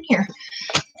bed and put in here.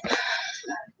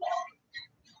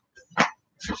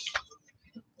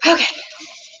 Okay.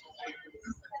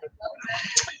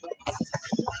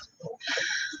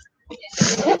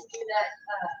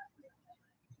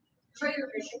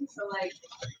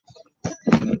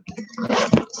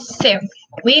 So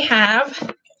we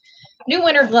have new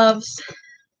winter gloves,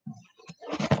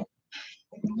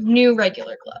 new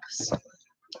regular gloves.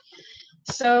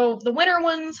 So the winter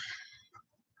ones,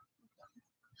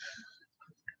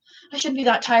 I shouldn't be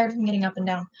that tired from getting up and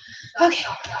down. Okay.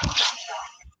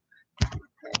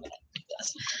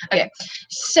 Okay,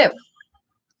 so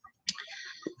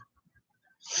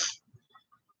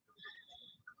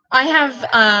I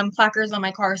have placards on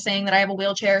my car saying that I have a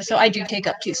wheelchair, so I do take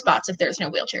up 2 spots if there's no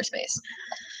wheelchair space.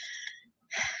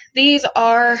 These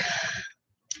are,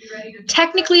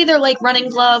 technically they're like running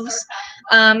gloves,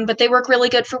 but they work really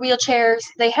good for wheelchairs.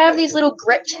 They have these little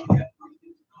grip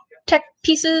tech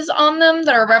pieces on them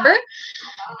that are rubber,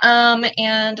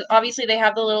 and obviously they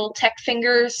have the little tech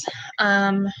fingers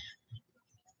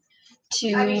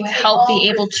to help be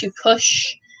able to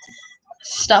push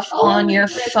stuff on your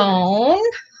phone.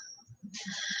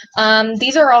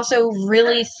 These are also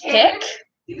really thick,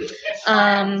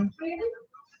 and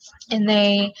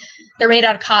they're made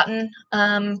out of cotton.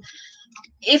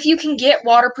 If you can get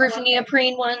waterproof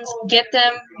neoprene ones, get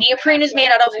them. Neoprene is made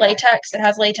out of latex. It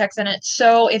has latex in it.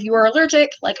 So if you are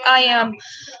allergic, like I am,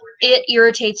 it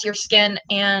irritates your skin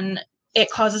and it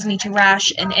causes me to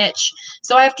rash and itch.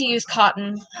 So I have to use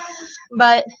cotton.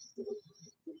 But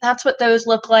that's what those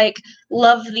look like.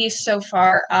 Love these so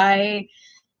far. I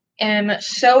am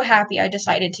so happy I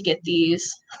decided to get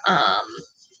these. I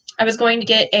was going to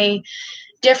get a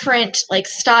different like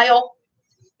style,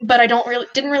 but I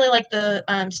didn't really like the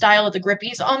style of the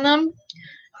grippies on them.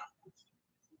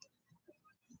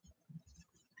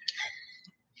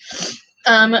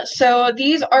 So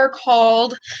these are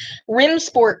called Rim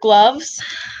Sport gloves.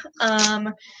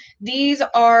 These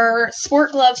are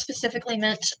sport gloves specifically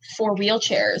meant for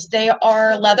wheelchairs. They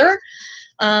are leather,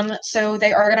 so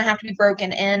they are going to have to be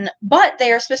broken in, but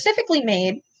they are specifically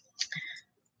made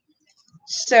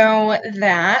so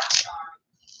that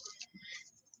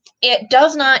it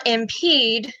does not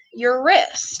impede your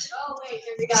wrist. Oh, wait,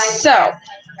 there's a guy. So,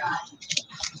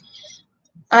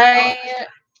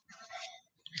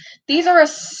 these are a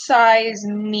size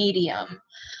medium,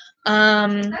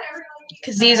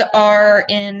 because these are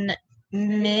in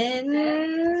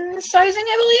men's sizing,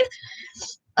 I believe.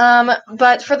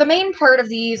 But for the main part of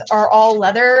these are all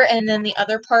leather, and then the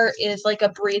other part is like a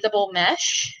breathable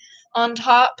mesh on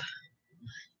top.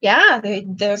 Yeah,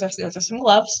 those are some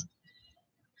gloves.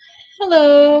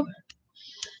 Hello.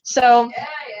 So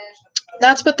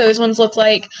that's what those ones look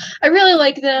like. I really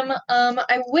like them.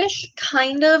 I wish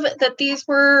kind of that these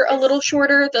were a little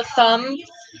shorter. The thumb,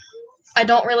 I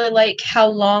don't really like how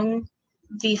long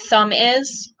the thumb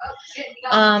is. Oh, shit, we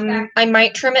got back. I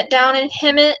might trim it down and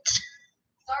hem it.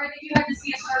 Sorry that you had to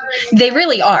see us murder. They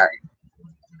really are.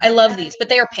 I love these, but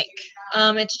they are pink.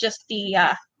 It's just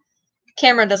the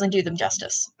camera doesn't do them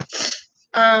justice.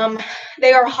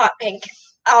 They are hot pink,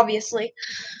 obviously,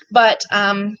 but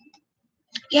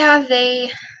yeah,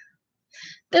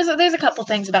 there's a couple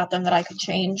things about them that I could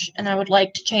change, and I would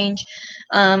like to change.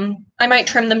 I might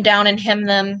trim them down and hem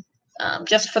them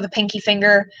just for the pinky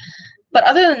finger, but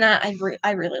other than that,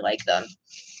 I really like them.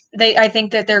 I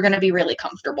think that they're going to be really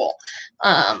comfortable.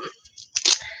 And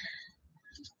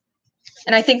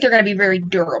I think they're going to be very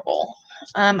durable.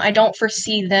 I don't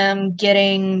foresee them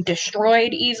getting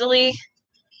destroyed easily.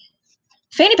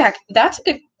 Fanny pack, that's a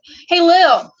good. Hey,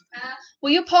 Lil, will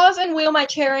you pause and wheel my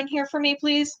chair in here for me,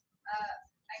 please?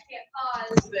 I can't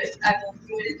pause, but I will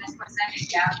do it in just 1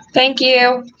 second, yeah. Thank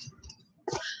you.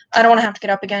 I don't want to have to get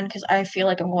up again because I feel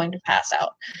like I'm going to pass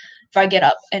out if I get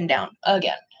up and down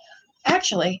again.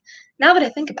 Actually, now that I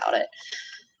think about it,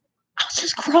 I'll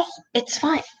just crawl. It's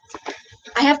fine.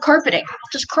 I have carpeting.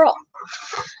 I'll just crawl.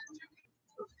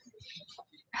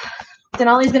 Then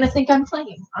Ollie's going to think I'm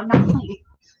playing. I'm not playing.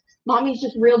 Mommy's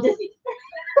just real dizzy.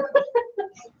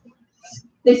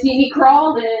 They see me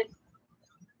crawl, then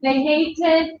they hate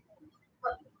it.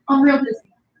 I'm real dizzy.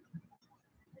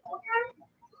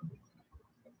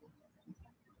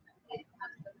 I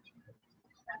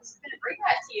was going to bring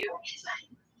that to you.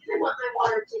 I want my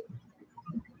water too.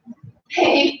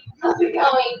 Hey, how's it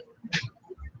going?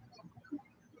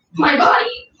 My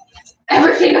body.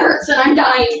 Everything hurts and I'm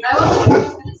dying.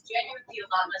 It's genuinely a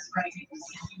lot less frightening to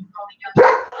see you crawling down.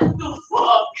 What the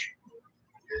fuck?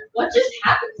 What just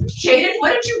happened? Jaden,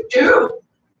 what did you do?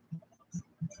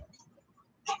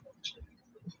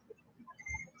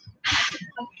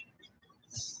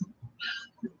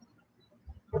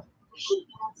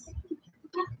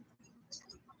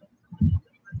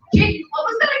 Jaden, what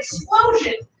was that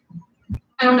explosion?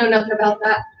 I don't know nothing about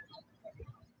that.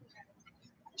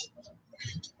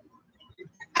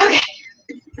 Okay.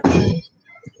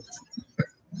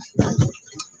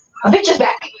 A bitch is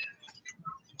back.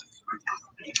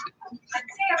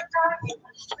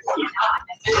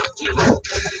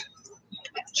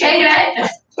 Jaden!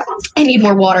 I need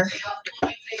more water.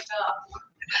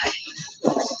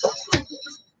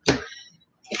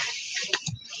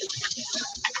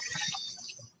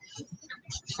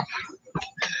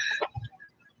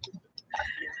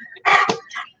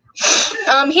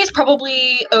 He's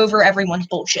probably over everyone's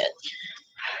bullshit.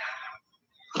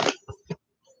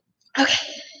 Okay.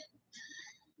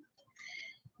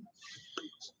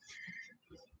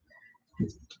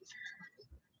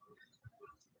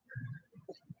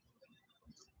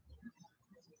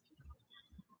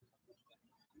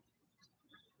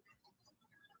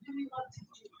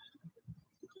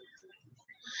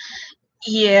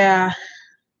 Yeah.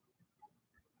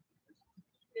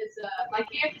 My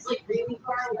camp is like really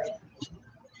far away.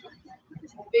 I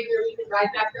figure we could ride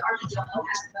back to Arkansas.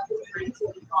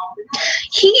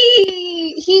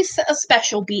 He's a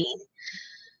special being.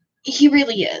 He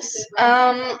really is.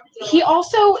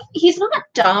 He's not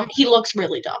dumb. He looks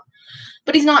really dumb,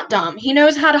 but he's not dumb. He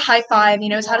knows how to high five. He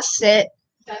knows how to sit.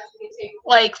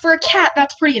 Like, for a cat,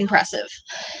 that's pretty impressive.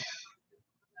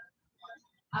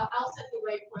 I'll set the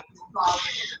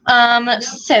waypoint.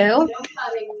 So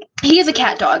he is a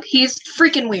cat dog. He's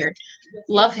freaking weird.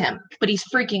 Love him, but he's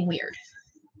freaking weird.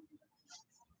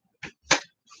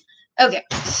 Okay,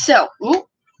 so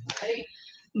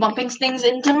bumping things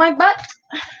into my butt.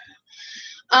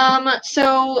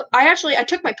 So I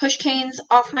took my push canes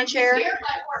off my chair.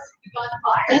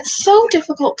 It's so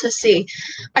difficult to see.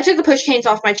 I took the push canes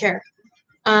off my chair.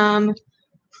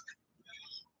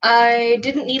 I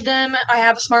didn't need them. I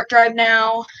have a smart drive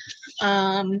now.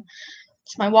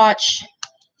 It's my watch.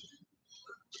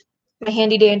 My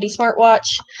handy dandy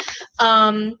smartwatch.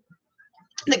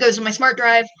 That goes in my smart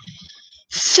drive.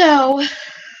 So,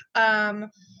 I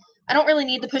don't really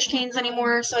need the push canes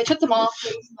anymore, so I took them off.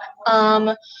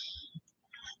 I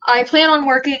plan on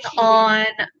working on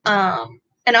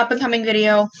an up-and-coming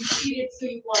video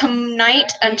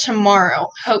tonight and tomorrow.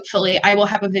 Hopefully, I will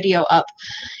have a video up.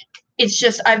 It's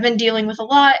just I've been dealing with a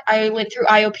lot. I went through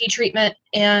IOP treatment,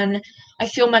 and I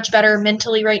feel much better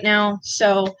mentally right now.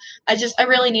 So I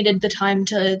really needed the time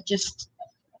to just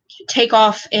take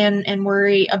off and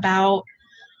worry about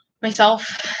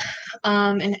myself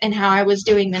and how I was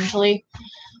doing mentally.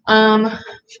 My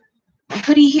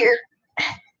hoodie here.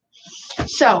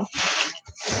 So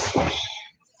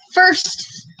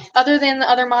first, other than the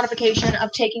other modification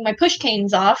of taking my push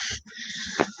canes off,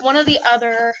 one of the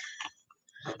other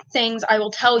things I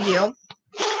will tell you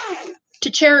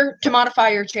to modify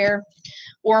your chair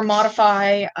or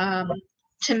modify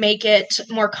to make it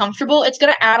more comfortable. It's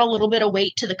going to add a little bit of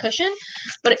weight to the cushion,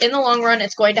 but in the long run,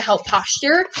 it's going to help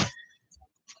posture.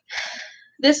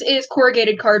 This is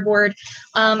corrugated cardboard.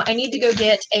 I need to go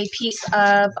get a piece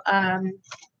of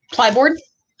plyboard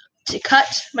to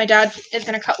cut. My dad is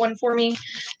going to cut one for me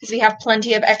because we have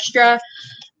plenty of extra.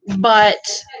 But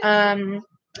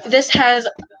this has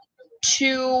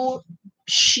 2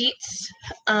 sheets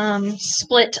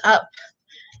split up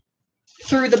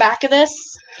through the back of this.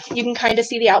 You can kind of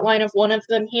see the outline of one of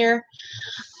them here.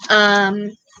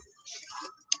 And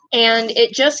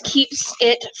it just keeps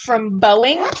it from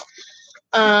bowing.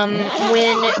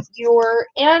 When you're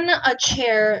in a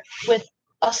chair with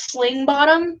a sling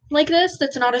bottom like this,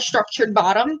 that's not a structured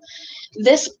bottom,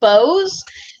 this bows,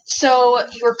 so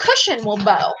your cushion will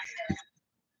bow.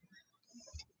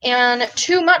 And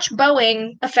too much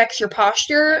bowing affects your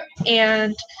posture,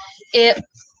 and it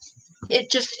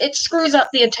screws up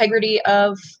the integrity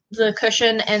of the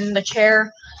cushion and the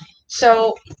chair.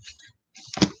 So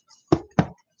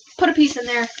put a piece in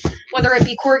there, whether it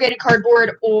be corrugated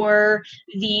cardboard or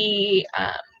the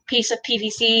piece of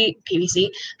piece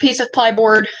of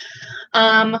plyboard.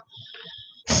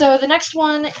 So the next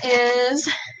one is,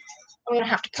 I'm going to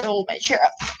have to pull my chair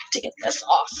up to get this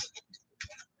off.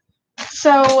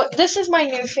 So this is my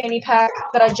new fanny pack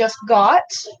that I just got.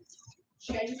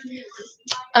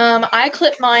 I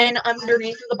clip mine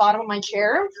underneath the bottom of my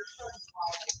chair,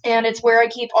 and it's where I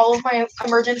keep all of my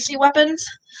emergency weapons.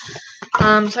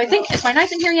 So I think, is my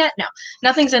knife in here yet? No,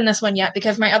 nothing's in this one yet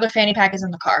because my other fanny pack is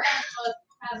in the car.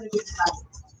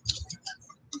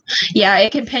 Yeah,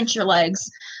 it can pinch your legs.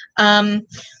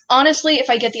 Honestly, if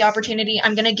I get the opportunity,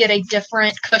 I'm going to get a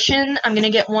different cushion. I'm going to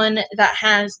get one that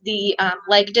has the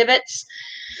leg divots,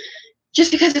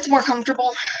 just because it's more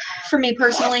comfortable for me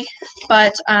personally.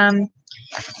 But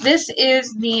this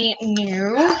is the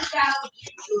new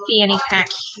fanny pack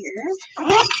here.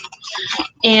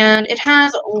 And it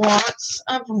has lots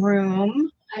of room.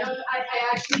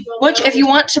 Which, if you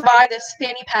want to buy this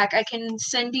fanny pack, I can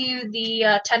send you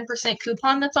the 10%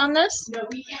 coupon that's on this.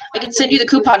 I can send you the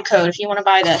coupon code if you want to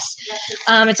buy this.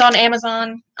 It's on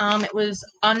Amazon. It was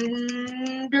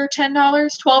under $10,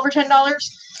 $12 or $10.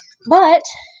 But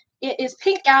it is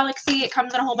Pink Galaxy. It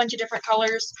comes in a whole bunch of different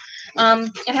colors.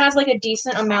 It has like a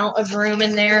decent amount of room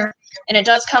in there. And it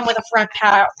does come with a front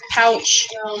pouch.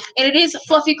 And it is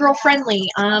fluffy girl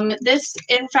friendly. This,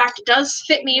 in fact, does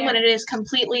fit me when it is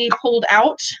completely pulled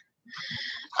out.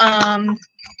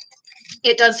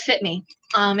 It does fit me.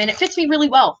 And it fits me really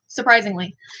well,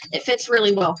 surprisingly. It fits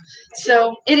really well.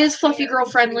 So it is fluffy girl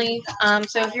friendly.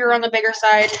 So if you're on the bigger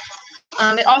side.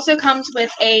 It also comes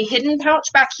with a hidden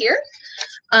pouch back here.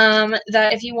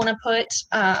 That if you want to put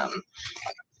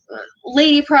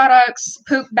lady products,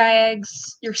 poop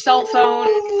bags, your cell phone,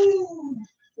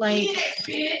 like,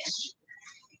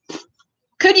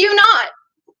 could you not?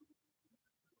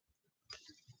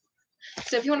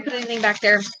 So if you want to put anything back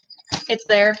there, it's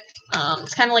there.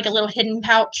 It's kind of like a little hidden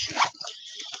pouch.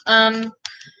 I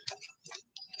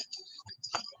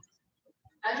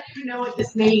don't even know what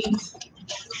this means.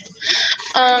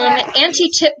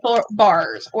 Anti-tip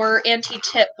bars, or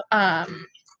anti-tip,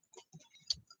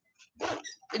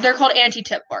 they're called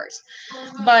anti-tip bars,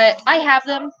 but I have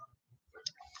them.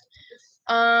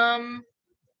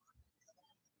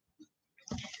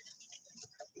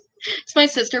 It's my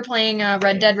sister playing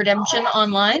Red Dead Redemption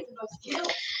online.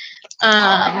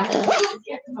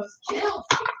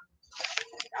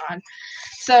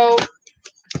 So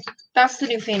that's the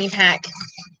new fanny pack.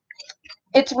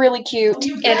 It's really cute,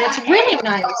 and it's really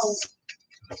nice.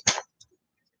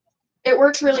 It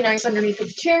works really nice underneath the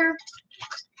chair.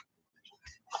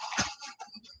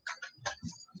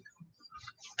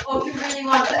 Oh, you really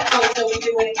want that? Oh, so we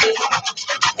do it.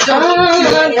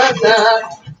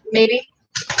 Maybe.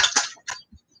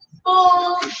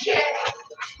 Bullshit.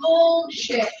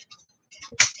 Bullshit.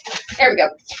 There we go.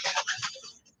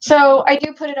 So I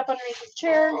do put it up underneath the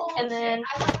chair, and then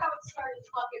I like how it started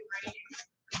fucking raining.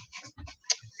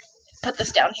 Put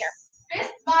this down here.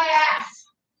 Fist my ass.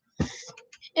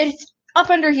 It's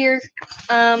up under here. Just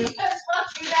fuck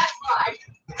you that slide.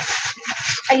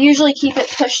 I usually keep it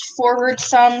pushed forward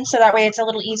some, so that way it's a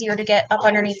little easier to get up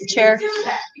underneath the chair.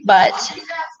 But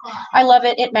I love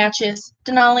it. It matches.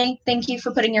 Denali, thank you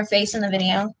for putting your face in the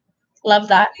video. Love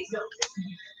that.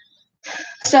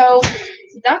 So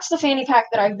that's the fanny pack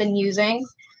that I've been using.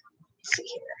 Let's see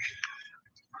here.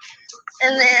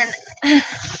 And then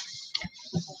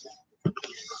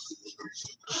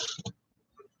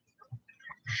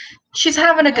she's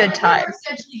having a good time. We're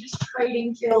essentially just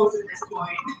trading kills at this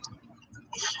point.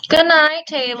 Good night,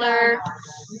 Taylor.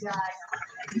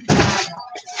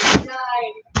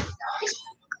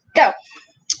 Go.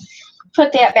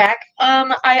 Put that back.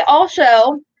 I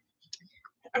also,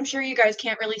 I'm sure you guys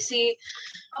can't really see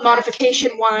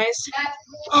modification wise.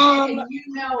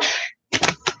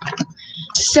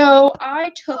 So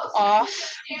I took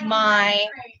off my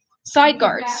side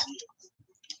guards.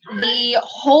 The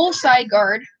whole side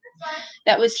guard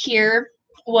that was here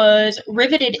was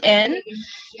riveted in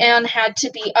and had to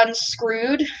be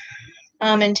unscrewed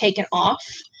and taken off.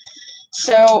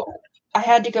 So I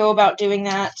had to go about doing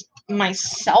that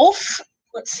myself.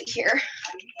 Let's see here.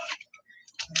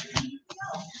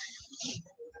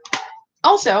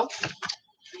 Also,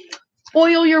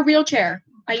 oil your wheelchair.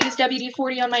 I use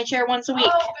WD-40 on my chair once a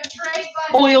week.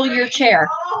 Oil your chair.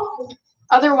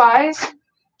 Otherwise,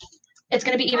 it's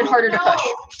going to be even harder to push.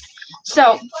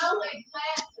 So,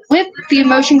 with the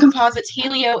Motion Composites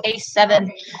Helio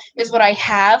A7 is what I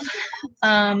have.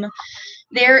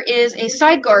 There is a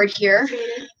side guard here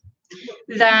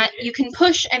that you can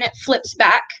push and it flips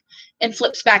back and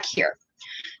flips back here.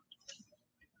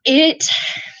 It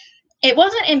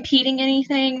wasn't impeding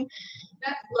anything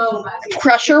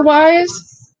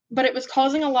pressure-wise, but it was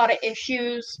causing a lot of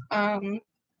issues of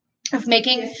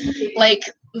making, like,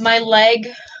 my leg,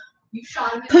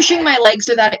 pushing my leg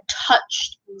so that it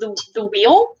touched the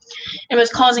wheel, and was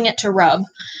causing it to rub.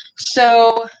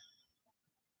 So,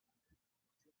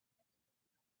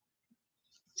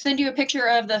 send you a picture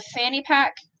of the fanny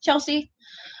pack, Chelsea.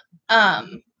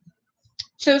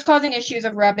 So it's causing issues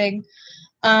of rubbing.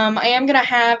 I am going to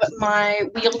have my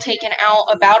wheel taken out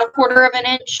about 1/4 of an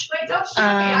inch,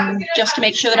 just to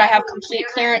make sure that I have complete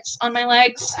clearance on my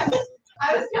legs.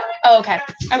 Oh, okay,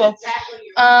 I will.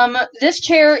 This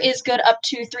chair is good up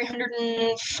to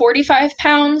 345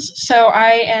 pounds, so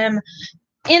I am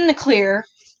in the clear,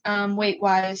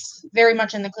 weight-wise, very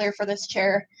much in the clear for this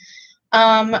chair.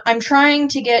 I'm trying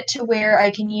to get to where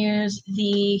I can use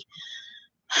the,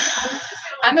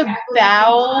 I'm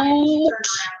about,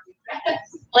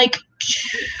 like,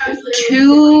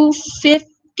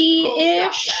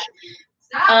 250-ish,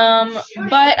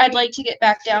 but I'd like to get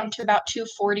back down to about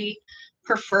 240,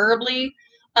 preferably,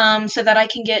 so that I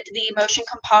can get the Motion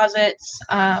Composites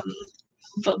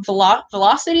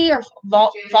Velocity or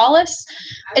Volus.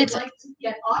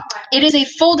 It is a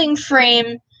folding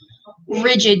frame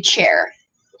rigid chair,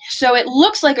 so it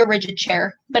looks like a rigid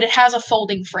chair, but it has a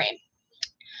folding frame.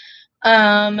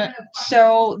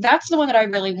 So that's the one that I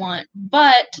really want,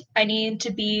 but I need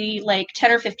to be like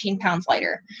 10 or 15 pounds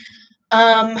lighter.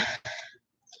 I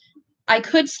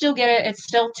could still get it. It's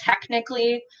still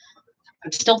technically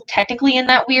in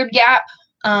that weird gap.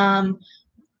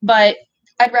 But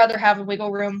I'd rather have a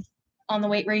wiggle room on the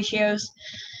weight ratios.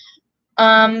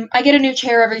 I get a new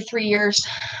chair every 3 years.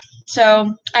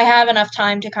 So I have enough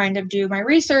time to kind of do my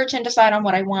research and decide on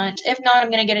what I want. If not, I'm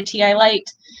going to get a TI Light.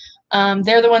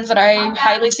 They're the ones that I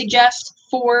highly suggest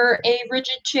for a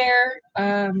rigid chair.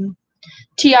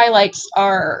 TI Lights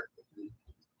are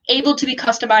able to be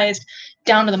customized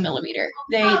down to the millimeter.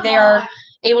 They are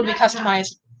able to be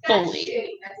customized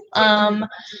fully.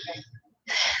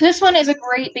 This one is a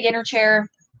great beginner chair.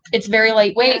 It's very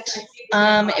lightweight.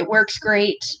 It works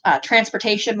great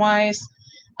transportation-wise.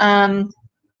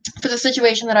 For the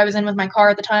situation that I was in with my car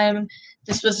at the time,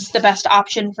 this was the best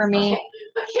option for me.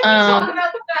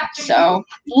 So,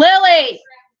 Lily,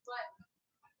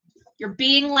 you're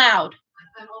being loud.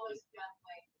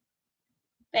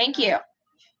 Thank you.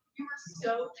 You were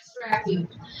so distracting.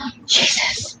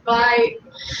 Jesus. By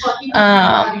fucking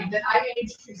that I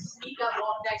managed to sneak up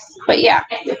next to you. But yeah,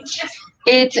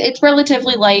 it's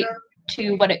relatively light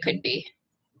to what it could be.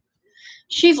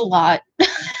 She's a lot.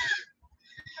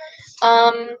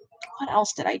 What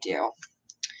else did I do?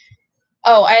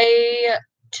 Oh, I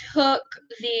took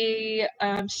the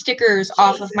stickers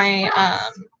off of my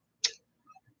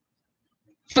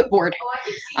footboard.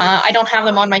 I don't have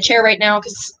them on my chair right now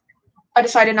because I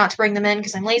decided not to bring them in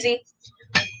because I'm lazy.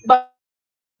 But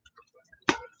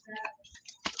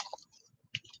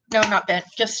no, not bent,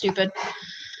 just stupid.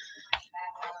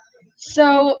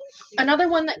 So another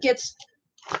one that gets,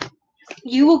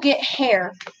 you will get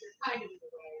hair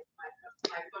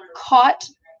caught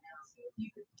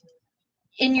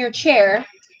in your chair,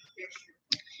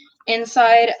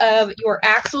 inside of your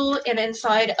axle and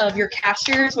inside of your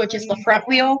casters, which is the front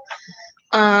wheel,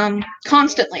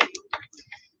 constantly.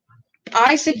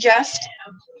 I suggest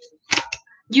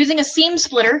using a seam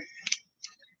splitter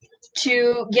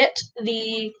to get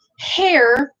the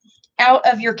hair out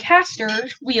of your caster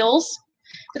wheels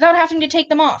without having to take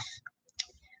them off.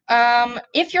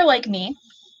 If you're like me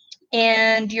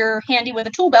and you're handy with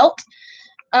a tool belt,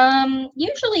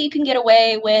 Usually you can get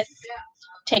away with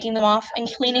taking them off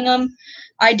and cleaning them.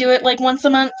 I do it like once a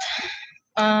month.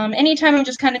 Anytime I'm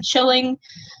just kind of chilling,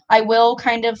 I will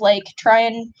kind of like try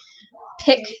and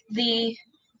pick the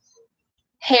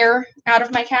hair out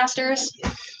of my casters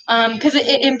because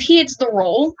it impedes the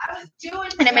roll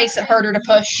and it makes it harder to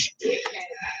push.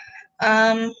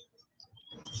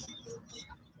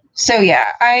 So yeah,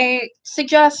 I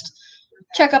suggest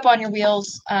check up on your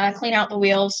wheels, clean out the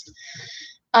wheels.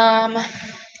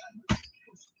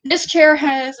 This chair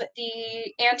has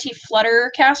the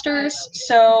anti-flutter casters,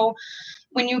 so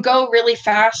when you go really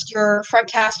fast, your front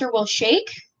caster will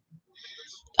shake,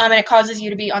 and it causes you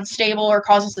to be unstable or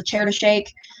causes the chair to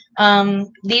shake.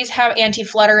 These have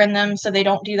anti-flutter in them, so they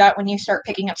don't do that when you start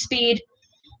picking up speed.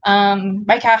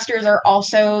 My casters are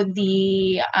also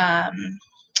the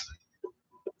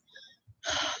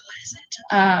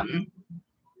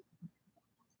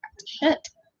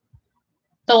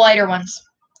the lighter ones.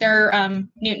 They're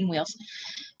Newton wheels,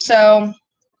 so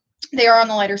they are on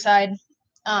the lighter side.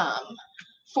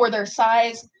 For their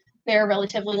size, they're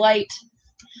relatively light.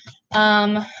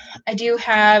 I do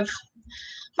have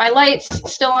my lights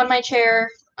still on my chair.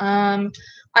 I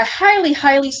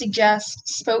highly suggest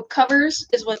spoke covers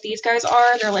is what these guys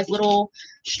are. They're like little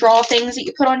straw things that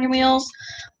you put on your wheels.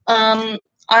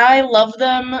 I love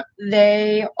them.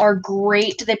 They are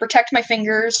great. They protect my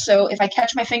fingers, so if I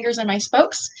catch my fingers in my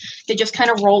spokes, they just kind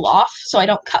of roll off so I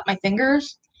don't cut my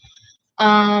fingers.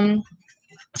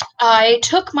 I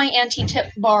took my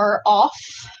anti-tip bar off.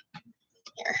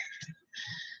 Here.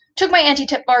 Took my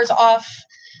anti-tip bars off.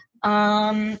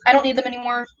 I don't need them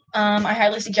anymore. I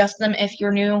highly suggest them if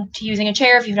you're new to using a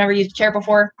chair. If you've never used a chair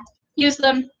before, use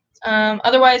them.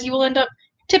 Otherwise, you will end up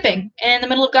tipping in the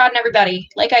middle of God and everybody,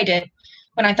 like I did,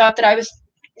 when I thought that I was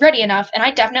ready enough, and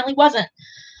I definitely wasn't.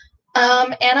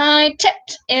 And I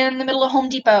tipped in the middle of Home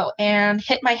Depot and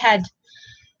hit my head.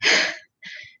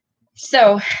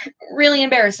 So, really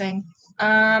embarrassing.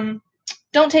 Don't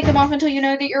take them off until you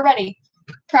know that you're ready.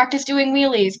 Practice doing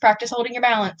wheelies. Practice holding your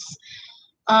balance.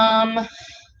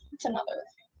 What's another?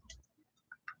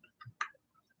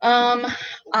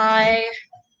 I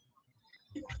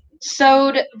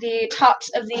sewed the tops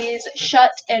of these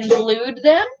shut and glued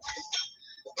them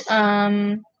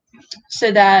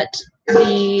so that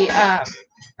the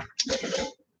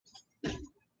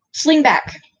sling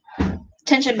back,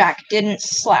 tension back didn't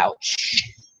slouch.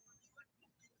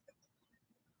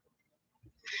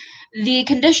 The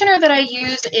conditioner that I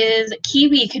use is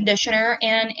Kiwi conditioner,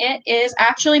 and it is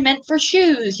actually meant for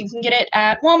shoes. You can get it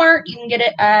at Walmart. You can get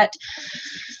it at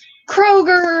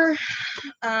Kroger.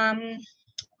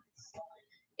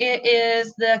 It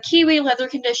is the Kiwi leather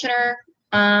conditioner.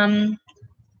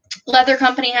 Leather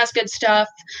Company has good stuff.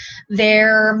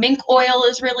 Their mink oil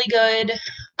is really good.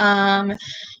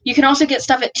 You can also get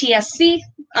stuff at TSC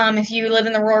if you live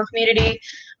in the rural community.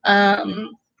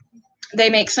 They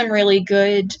make some really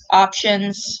good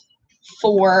options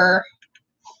for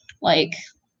like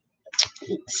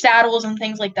saddles and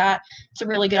things like that. It's a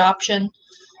really good option.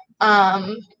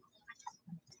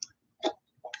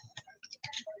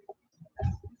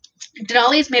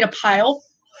 Denali's made a pile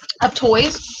of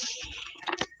toys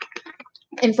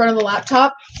in front of the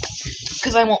laptop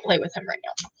because I won't play with him right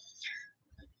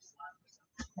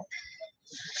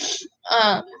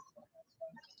now.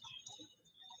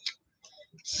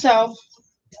 So,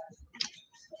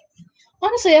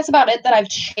 honestly, that's about it that I've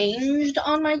changed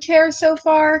on my chair so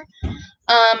far.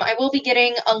 I will be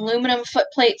getting aluminum foot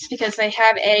plates because they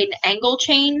have an angle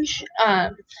change. I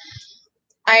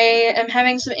am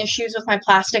having some issues with my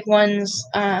plastic ones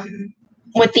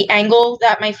with the angle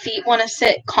that my feet want to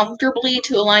sit comfortably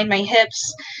to align my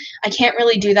hips. I can't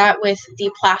really do that with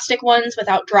the plastic ones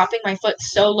without dropping my foot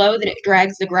so low that it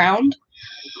drags the ground.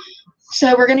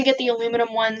 So we're going to get the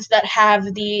aluminum ones that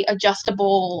have the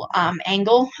adjustable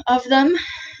angle of them.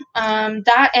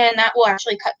 That will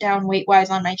actually cut down weight-wise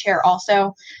on my chair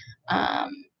also.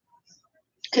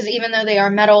 Because even though they are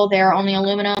metal, they are only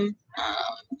aluminum.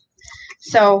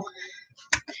 So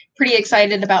pretty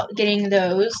excited about getting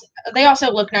those. They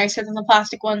also look nicer than the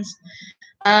plastic ones.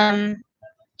 I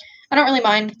don't really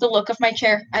mind the look of my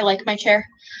chair. I like my chair.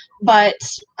 But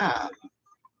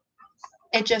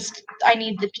I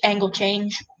need the angle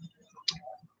change.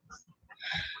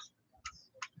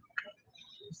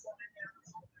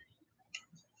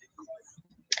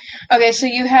 Okay, so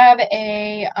you have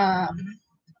a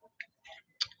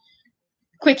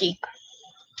quickie.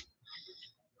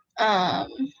 I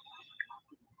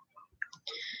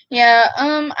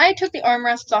took the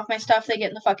armrests off my stuff. They get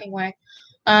in the fucking way.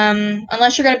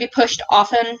 Unless you're going to be pushed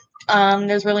often,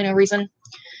 there's really no reason.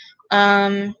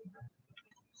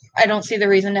 I don't see the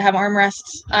reason to have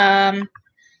armrests,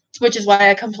 which is why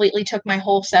I completely took my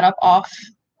whole setup off.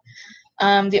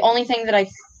 The only thing that I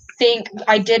think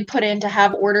I did put in to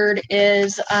have ordered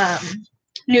is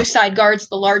new side guards,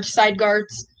 the large side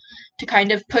guards, to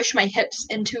kind of push my hips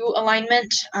into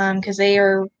alignment, because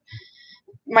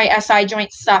my SI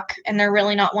joints suck, and they're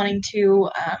really not wanting to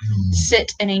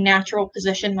sit in a natural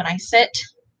position when I sit.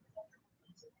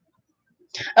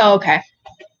 Oh, okay.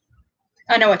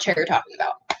 I know what chair you're talking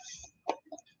about.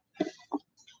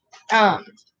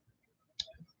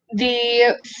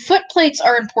 The foot plates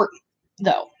are important,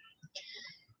 though.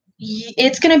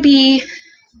 It's going to be...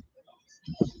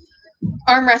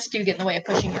 Armrests do get in the way of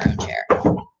pushing your own chair.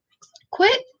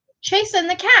 Quit chasing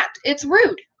the cat. It's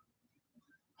rude.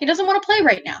 He doesn't want to play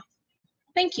right now.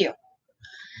 Thank you.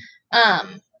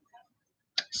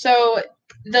 So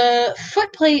the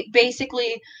foot plate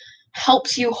basically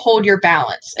helps you hold your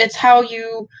balance. It's how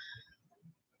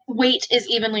weight is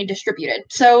evenly distributed.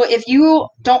 So if you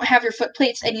don't have your foot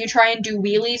plates and you try and do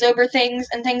wheelies over things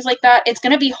and things like that, it's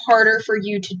going to be harder for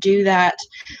you to do that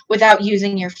without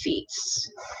using your feet.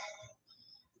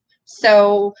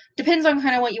 So depends on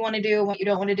kind of what you want to do, what you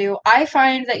don't want to do. I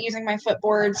find that using my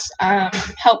footboards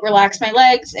help relax my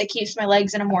legs. It keeps my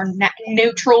legs in a more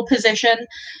neutral position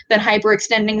than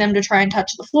hyperextending them to try and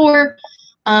touch the floor.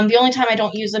 The only time I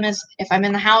don't use them is if I'm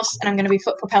in the house and I'm going to be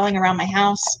foot propelling around my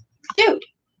house. Dude,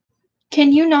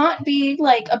 can you not be,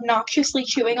 like, obnoxiously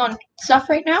chewing on stuff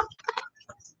right now?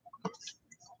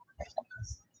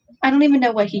 I don't even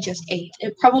know what he just ate.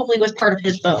 It probably was part of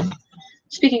his bone.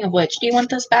 Speaking of which, do you want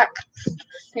this back?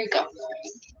 There you go.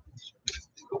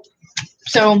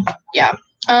 So, yeah.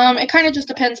 It kind of just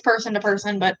depends person to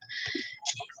person, but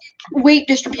weight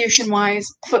distribution-wise,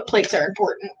 foot plates are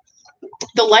important.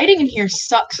 The lighting in here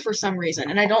sucks for some reason,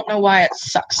 and I don't know why it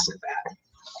sucks so bad.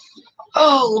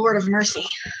 Oh, Lord of mercy.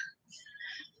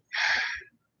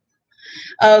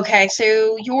 Okay,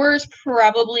 so yours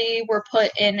probably were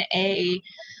put in a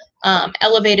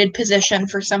elevated position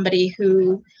for somebody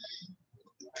who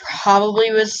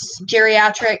probably was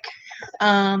geriatric.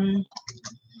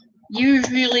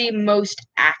 Usually most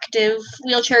active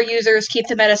wheelchair users keep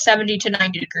them at a 70 to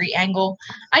 90 degree angle.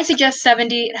 I suggest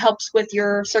 70. It helps with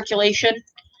your circulation.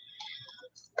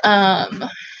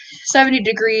 70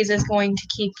 degrees is going to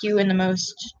keep you in the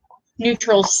most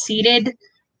neutral seated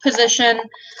position,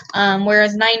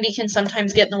 whereas 90 can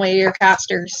sometimes get in the way of your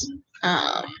casters.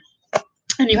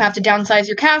 And you have to downsize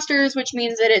your casters, which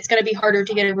means that it's going to be harder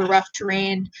to get over rough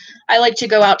terrain. I like to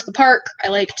go out to the park. I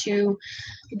like to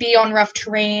be on rough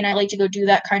terrain. I like to go do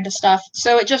that kind of stuff.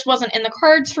 So it just wasn't in the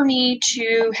cards for me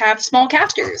to have small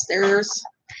casters.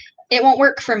 It won't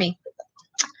work for me.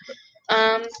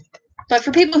 But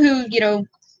for people who,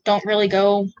 don't really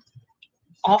go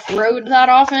off-road that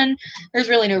often, there's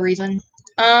really no reason.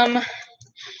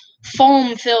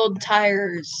 Foam-filled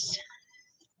tires.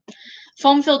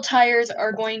 Foam-filled tires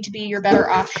are going to be your better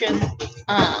option,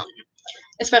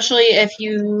 especially if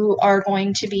you are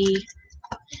going to be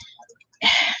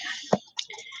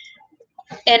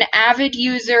an avid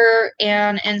user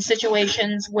and in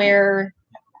situations where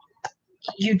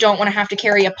you don't want to have to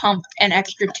carry a pump and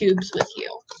extra tubes with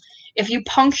you. If you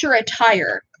puncture a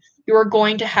tire, you're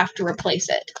going to have to replace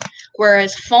it.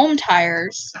 Whereas foam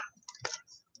tires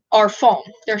are foam.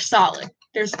 They're solid.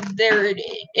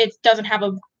 It doesn't have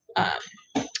a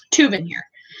tube in here.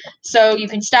 So you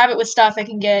can stab it with stuff. It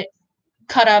can get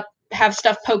cut up, have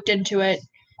stuff poked into it,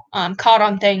 caught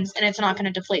on things, and it's not going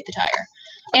to deflate the tire.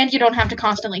 And you don't have to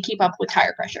constantly keep up with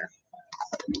tire pressure.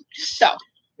 So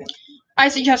I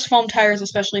suggest foam tires,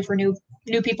 especially for new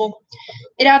people.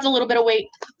 It adds a little bit of weight,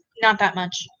 not that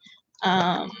much.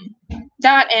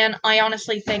 That, and I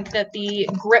honestly think that the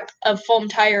grip of foam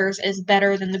tires is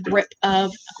better than the grip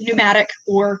of pneumatic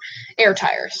or air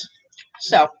tires.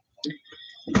 So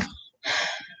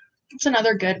it's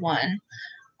another good one.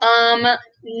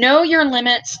 Know your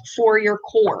limits for your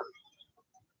core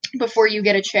before you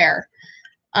get a chair.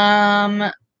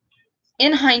 In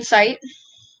hindsight,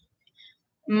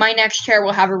 my next chair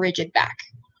will have a rigid back.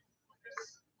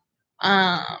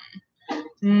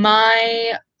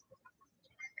 My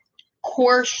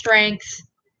core strength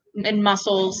and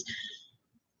muscles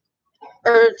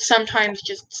are sometimes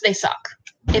they suck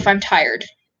if I'm tired.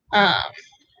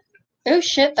 Oh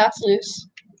shit, that's loose.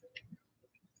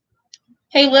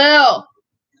 Hey Lil,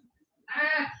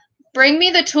 bring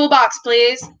me the toolbox,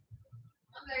 please. Okay.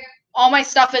 All my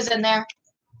stuff is in there.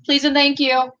 Please and thank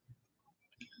you.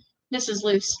 This is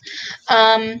loose.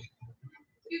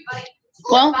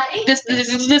 Well,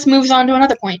 this moves on to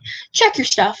another point. Check your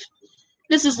stuff.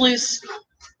 This is loose.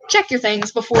 Check your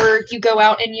things before you go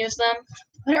out and use them.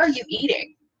 What are you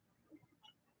eating?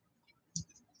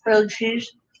 Grilled cheese.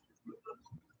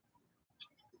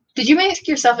 Did you make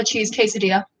yourself a cheese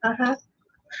quesadilla? Uh-huh.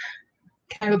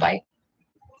 Can I have a bite?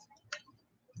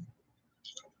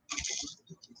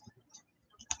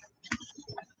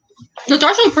 It's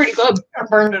actually pretty good. I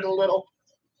burned it a little.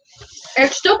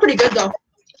 It's still pretty good though.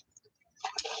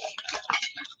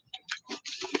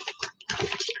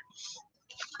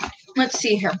 Let's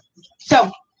see here.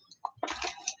 So,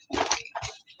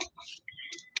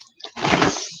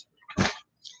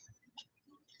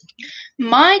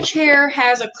 my chair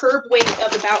has a curb weight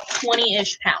of about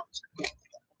 20-ish pounds.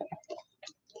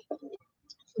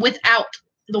 Without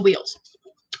the wheels.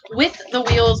 With the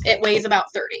wheels, it weighs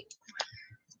about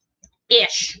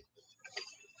 30-ish.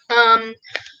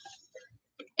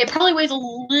 It probably weighs a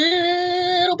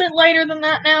little bit lighter than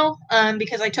that now,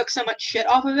 because I took so much shit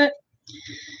off of it.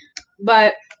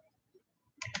 But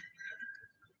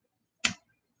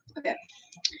okay.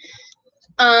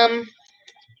 Let's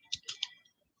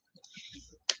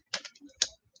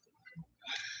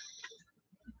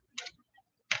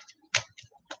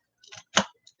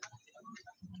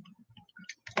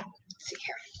see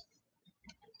here.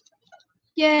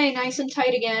 Yay, nice and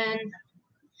tight again.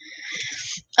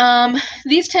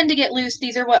 These tend to get loose.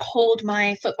 These are what hold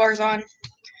my footboard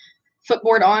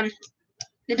on.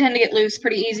 They tend to get loose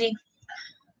pretty easy.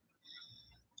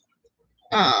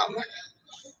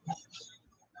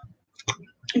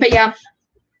 But yeah,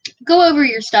 go over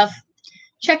your stuff,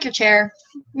 check your chair,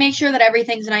 make sure that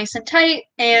everything's nice and tight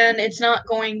and it's not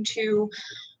going to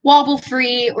wobble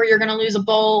free or you're going to lose a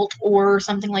bolt or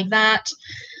something like that.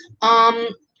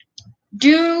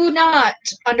 Do not,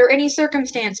 under any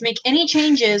circumstance, make any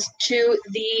changes to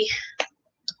the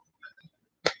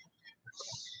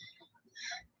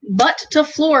butt to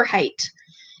floor height,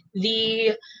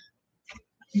 the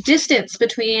distance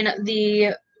between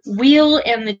the wheel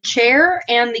and the chair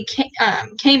and the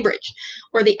cambridge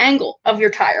or the angle of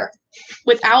your tire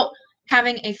without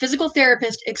having a physical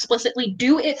therapist explicitly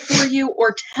do it for you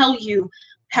or tell you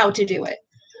how to do it.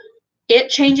 It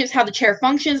changes how the chair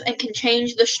functions and can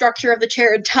change the structure of the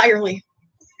chair entirely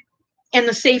and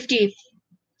the safety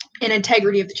and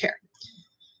integrity of the chair.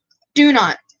 Do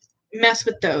not mess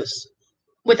with those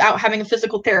without having a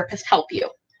physical therapist help you.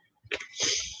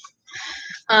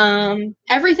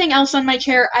 Everything else on my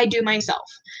chair, I do myself.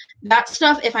 That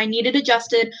stuff, if I need it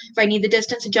adjusted, if I need the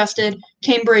distance adjusted,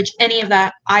 cambridge, any of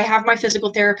that, I have my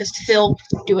physical therapist, Phil,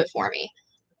 do it for me.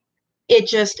 It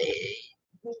just,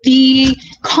 the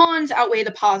cons outweigh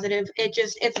the positive.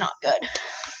 It's not good.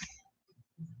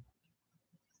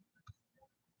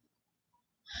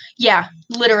 Yeah,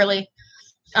 literally.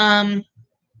 Yeah,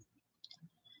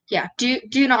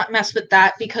 do not mess with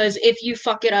that because if you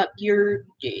fuck it up, you're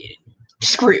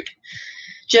screwed.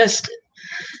 Just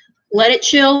let it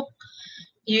chill.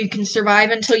 You can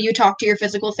survive until you talk to your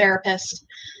physical therapist.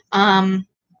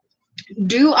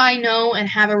 Do I know and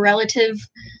have a relative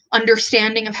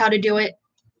understanding of how to do it?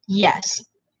 Yes.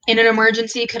 In an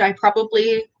emergency, could I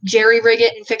probably jerry-rig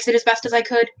it and fix it as best as I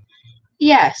could?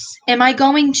 Yes. Am I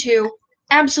going to?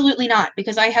 Absolutely not,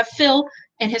 because I have Phil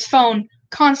and his phone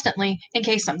constantly in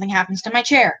case something happens to my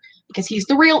chair, because he's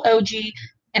the real OG,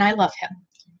 and I love him.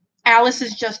 Alice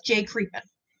is just Jay creeping.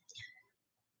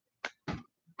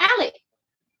 Allie,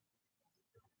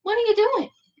 what are you doing?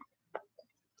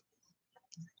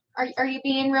 Are you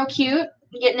being real cute?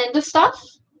 Getting into stuff?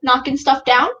 Knocking stuff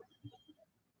down?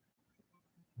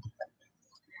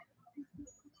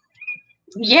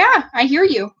 Yeah, I hear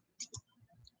you.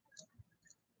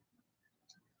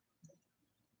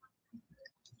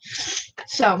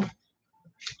 So,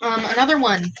 another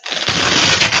one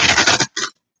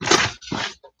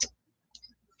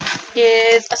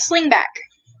is a slingback.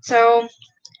 So,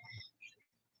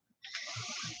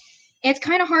 it's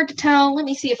kind of hard to tell. Let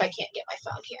me see if I can't get my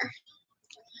phone here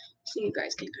so you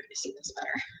guys can kind of see this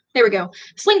better. There we go.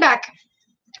 Slingback.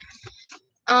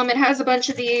 It has a bunch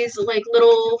of these like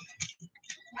little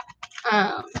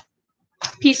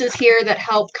pieces here that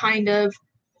help kind of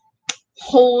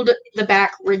hold the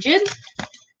back rigid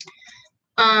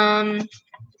while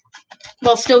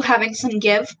still having some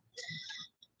give.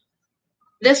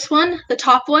 This one, the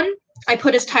top one, I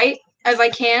put as tight as I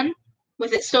can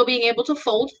with it still being able to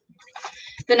fold.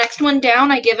 The next one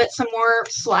down, I give it some more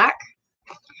slack.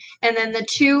 And then the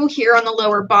two here on the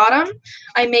lower bottom,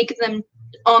 I make them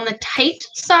on the tight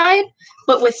side,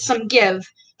 but with some give,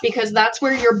 because that's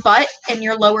where your butt and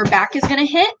your lower back is going to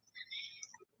hit.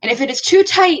 And if it is too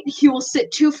tight, you will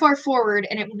sit too far forward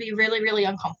and it will be really, really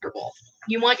uncomfortable.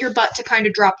 You want your butt to kind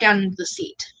of drop down into the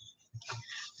seat.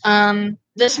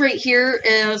 This right here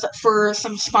is for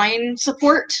some spine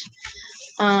support.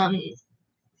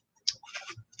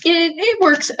 It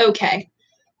works okay.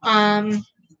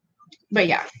 But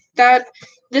yeah,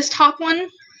 this top one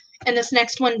and this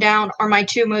next one down are my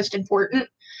two most important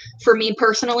for me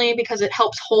personally, because it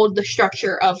helps hold the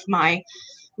structure of my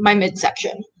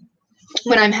midsection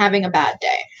when I'm having a bad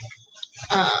day.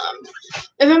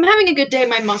 If I'm having a good day,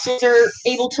 my muscles are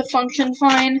able to function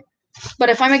fine, but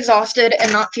if I'm exhausted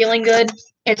and not feeling good,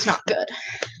 it's not good.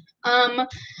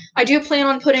 I do plan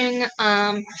on putting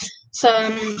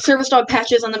some service dog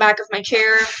patches on the back of my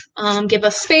chair, give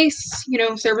us space, you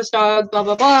know, service dog, blah,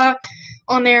 blah, blah,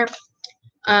 on there.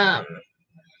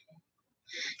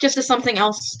 Just as something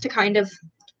else to kind of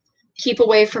keep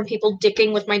away from people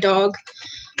dicking with my dog.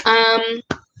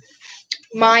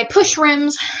 My push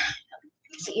rims,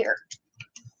 let's see here.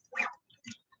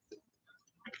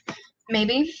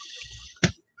 Maybe.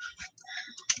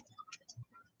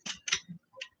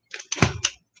 There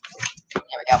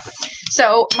we go.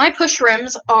 So my push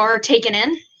rims are taken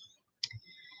in.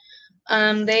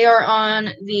 They are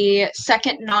on the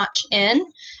second notch in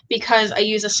because I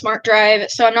use a smart drive,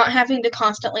 so I'm not having to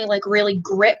constantly like really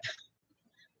grip.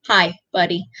 Hi,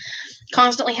 buddy.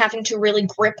 Constantly having to really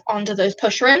grip onto those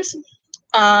push rims.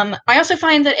 I also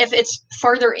find that if it's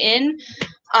farther in,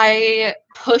 I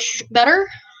push better.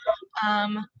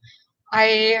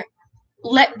 I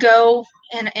let go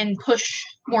and push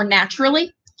more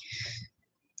naturally.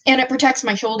 And it protects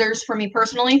my shoulders for me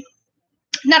personally.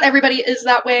 Not everybody is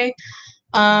that way,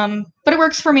 but it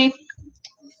works for me.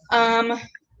 What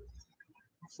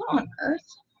on earth?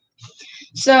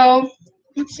 So,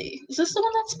 let's see. Is this the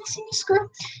one that's missing a screw?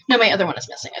 No, my other one is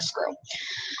missing a screw.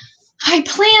 I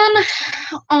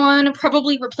plan on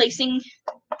probably replacing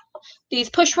these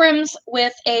push rims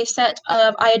with a set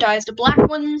of iodized black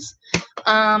ones.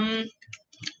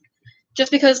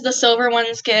 Just because the silver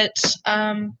ones get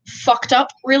fucked up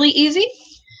really easy.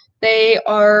 They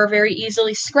are very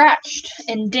easily scratched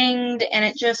and dinged, and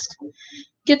it just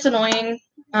gets annoying,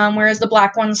 whereas the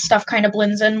black ones, stuff kind of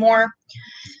blends in more.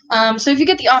 So if you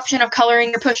get the option of coloring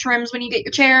your push rims when you get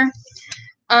your chair,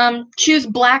 choose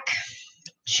black,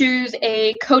 choose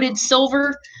a coated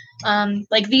silver.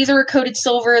 Like these are a coated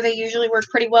silver, they usually work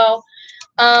pretty well.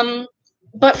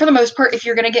 But for the most part, if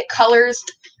you're going to get colors,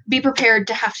 be prepared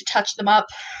to have to touch them up.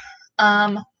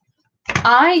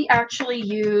 I actually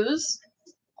use,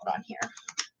 hold on here.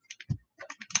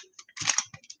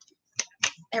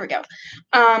 There we go.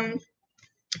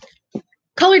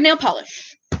 Colored nail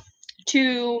polish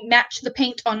to match the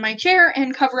paint on my chair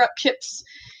and cover up chips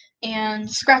and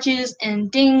scratches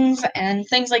and dings and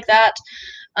things like that.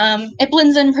 It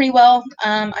blends in pretty well.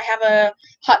 I have a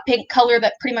hot pink color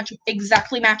that pretty much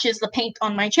exactly matches the paint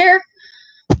on my chair.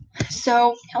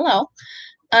 So, hello.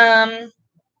 That's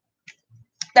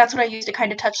what I use to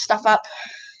kind of touch stuff up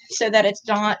so that it's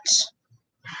not,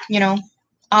 you know,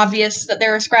 obvious that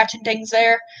there are scratch and dings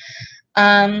there.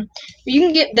 You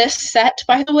can get this set,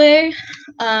 by the way,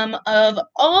 of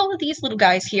all of these little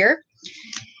guys here,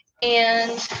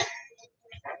 and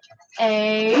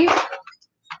a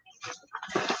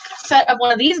set of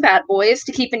one of these bad boys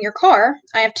to keep in your car.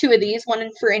 I have two of these, one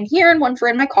for in here and one for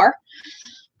in my car,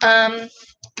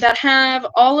 that have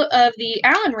all of the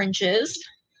Allen wrenches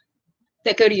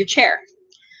that go to your chair.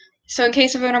 So in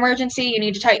case of an emergency, you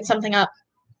need to tighten something up,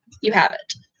 you have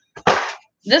it.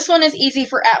 This one is easy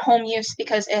for at-home use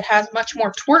because it has much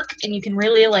more torque and you can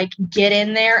really like get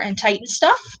in there and tighten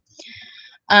stuff.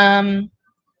 And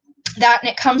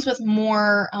it comes with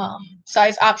more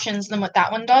size options than what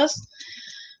that one does.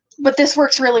 But this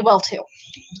works really well too.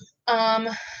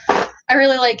 I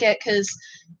really like it because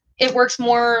it works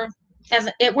more as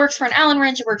it works for an Allen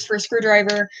wrench, it works for a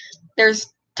screwdriver.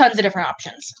 There's tons of different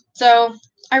options. So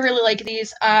I really like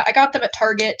these. I got them at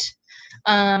Target.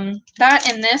 That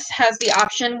and this has the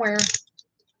option where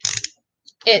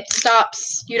it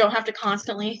stops. You don't have to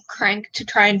constantly crank to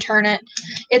try and turn it.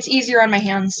 It's easier on my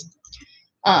hands.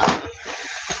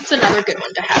 It's another good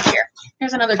one to have here.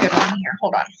 There's another good one here.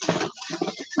 Hold on.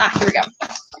 Here we go.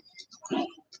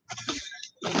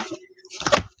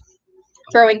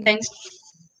 Throwing things.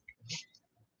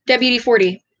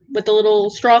 WD-40 with the little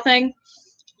straw thing.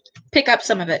 Pick up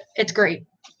some of it. It's great.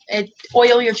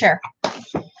 Oil your chair.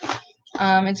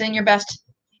 It's in your best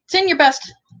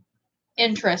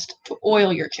interest to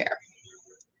oil your chair.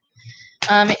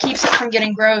 It keeps it from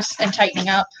getting gross and tightening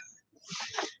up.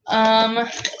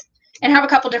 And have a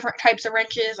couple different types of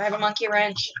wrenches. I have a monkey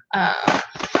wrench. I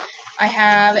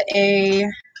have a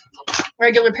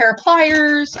regular pair of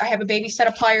pliers. I have a baby set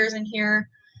of pliers in here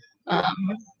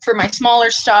for my smaller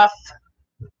stuff.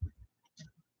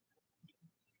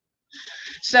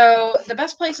 So the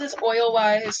best places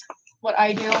oil-wise, what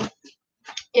I do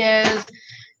is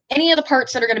any of the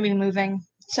parts that are going to be moving.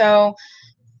 So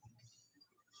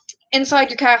inside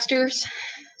your casters,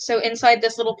 so inside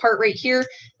this little part right here,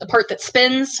 the part that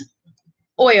spins,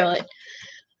 oil it.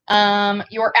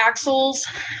 Your axles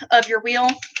of your wheel,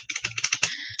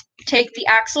 take the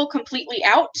axle completely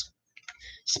out,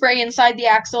 spray inside the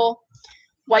axle,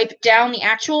 wipe down the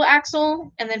actual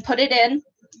axle, and then put it in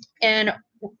and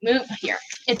move here.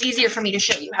 It's easier for me to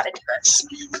show you how to do this.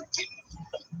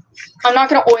 I'm not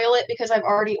going to oil it because I've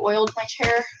already oiled my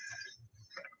chair.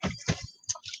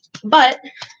 But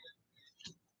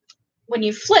when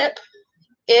you flip,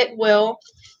 it will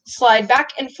slide back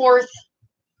and forth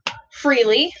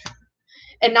freely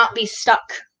and not be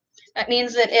stuck. That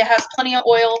means that it has plenty of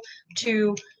oil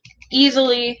to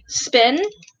easily spin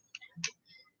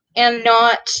and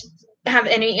not have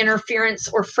any interference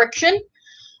or friction.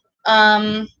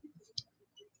 And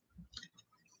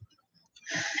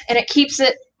it keeps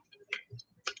it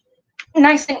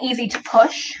nice and easy to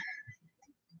push.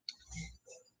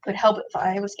 Would help if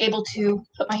I was able to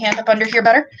put my hand up under here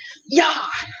better. Yeah.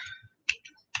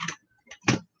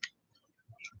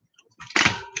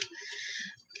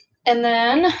 And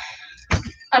then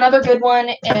another good one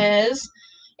is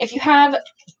if you have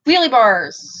wheelie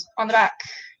bars on the back,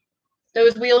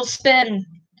 those wheels spin,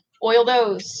 oil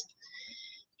those.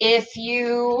 If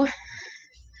you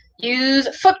use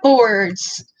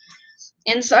footboards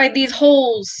inside these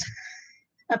holes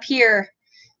up here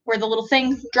where the little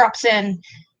thing drops in,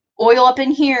 oil up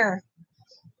in here.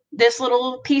 This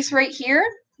little piece right here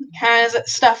has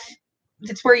stuff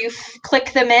that's where you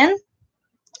click them in.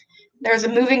 There's a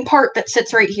moving part that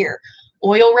sits right here.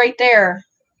 Oil right there.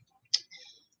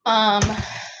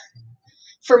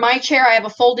 For my chair, I have a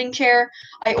folding chair.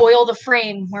 I oil the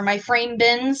frame where my frame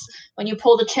bends. When you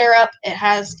pull the chair up, it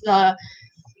has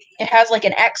like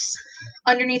an X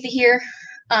underneath it here.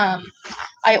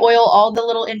 I oil all the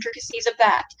little intricacies of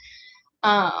that.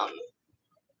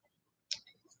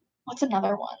 What's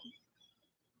another one?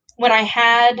 When I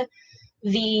had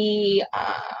the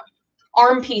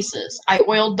arm pieces, I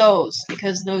oiled those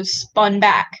because those spun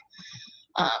back.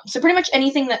 So pretty much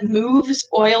anything that moves,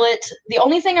 oil it. The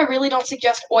only thing I really don't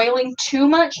suggest oiling too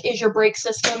much is your brake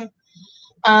system.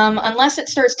 Unless it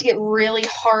starts to get really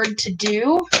hard to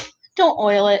do, don't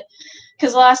oil it.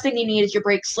 Because the last thing you need is your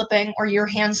brakes slipping or your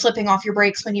hand slipping off your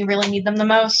brakes when you really need them the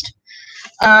most.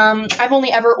 I've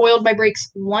only ever oiled my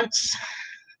brakes once,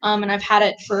 and I've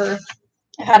had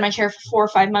my chair for 4 or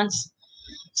 5 months.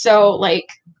 So,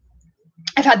 like,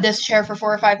 I've had this chair for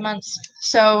 4 or 5 months.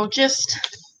 So just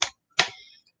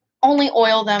only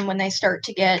oil them when they start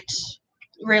to get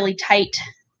really tight.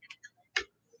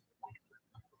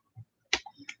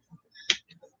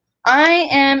 I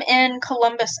am in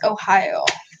Columbus, Ohio.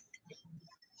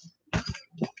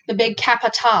 The big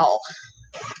capital.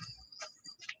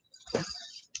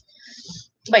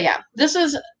 But yeah, this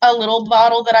is a little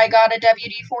bottle that I got at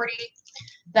WD-40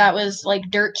 that was like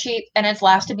dirt cheap, and it's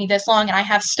lasted me this long, and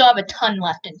I still have a ton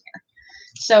left in here.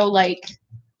 So like,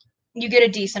 you get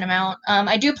a decent amount.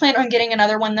 I do plan on getting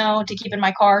another one though to keep in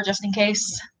my car just in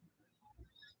case.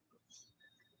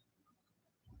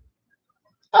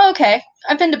 Okay,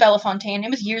 I've been to Bellefontaine. It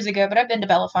was years ago, but I've been to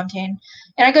Bellefontaine,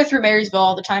 and I go through Marysville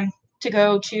all the time to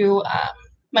go to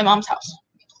my mom's house,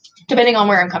 depending on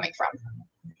where I'm coming from.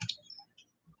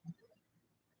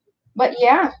 But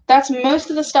yeah, that's most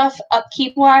of the stuff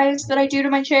upkeep-wise that I do to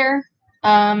my chair.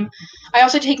 I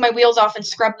also take my wheels off and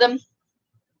scrub them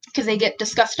because they get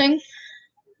disgusting.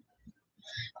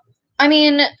 I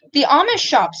mean, the Amish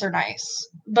shops are nice,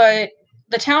 but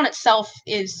the town itself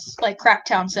is like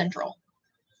Cracktown Central.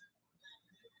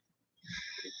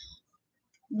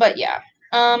 But yeah.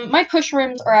 My push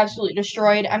rims are absolutely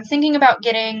destroyed. I'm thinking about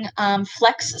getting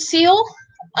Flex Seal,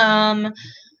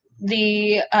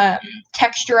 the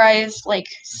texturized like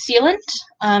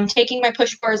sealant, taking my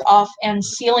push bars off and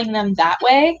sealing them that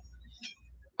way.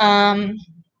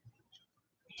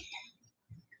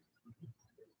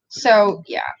 So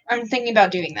yeah, I'm thinking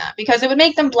about doing that because it would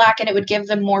make them black and it would give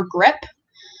them more grip.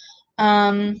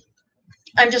 I'm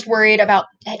just worried about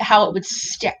how it would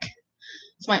stick.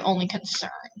 It's my only concern.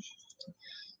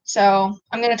 So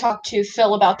I'm going to talk to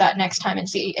Phil about that next time and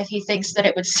see if he thinks that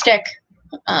it would stick.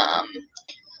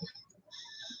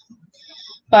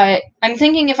 But I'm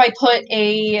thinking if I put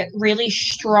a really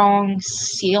strong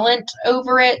sealant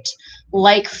over it,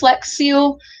 like Flex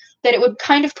Seal, that it would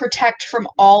kind of protect from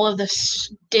all of the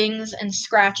stings and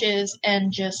scratches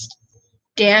and just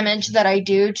damage that I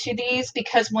do to these,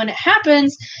 because when it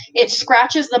happens, it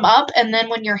scratches them up, and then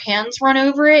when your hands run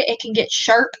over it, it can get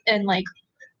sharp and like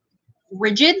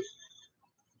rigid.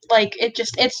 Like,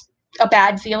 it's a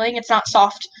bad feeling. It's not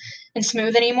soft and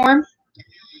smooth anymore.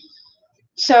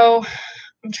 So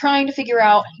I'm trying to figure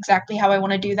out exactly how I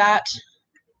want to do that.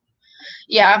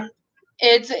 Yeah,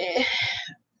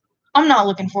 I'm not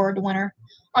looking forward to winter.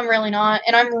 I'm really not.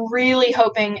 And I'm really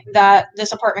hoping that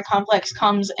this apartment complex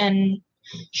comes and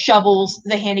shovels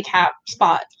the handicap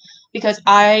spot, because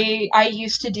I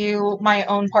used to do my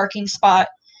own parking spot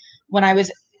when I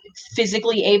was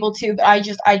physically able to, but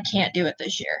I can't do it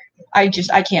this year. I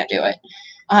can't do it.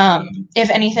 If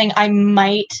anything, I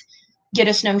might get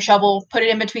a snow shovel, put it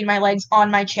in between my legs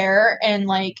on my chair, and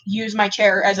like use my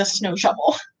chair as a snow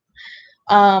shovel.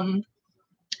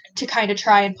 To kind of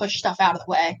try and push stuff out of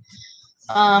the way.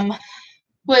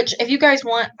 Which, if you guys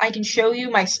want, I can show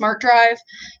you my smart drive.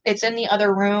 It's in the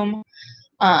other room.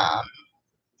 I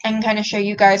can kind of show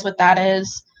you guys what that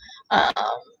is.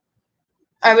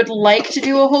 I would like to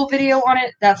do a whole video on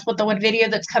it. That's what the one video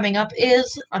that's coming up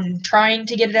is. I'm trying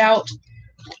to get it out.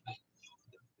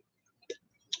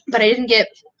 But I didn't get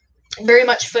very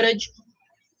much footage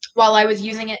while I was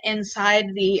using it inside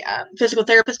the physical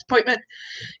therapist appointment,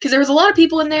 because there was a lot of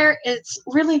people in there. It's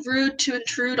really rude to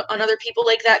intrude on other people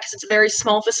like that, because it's a very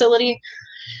small facility.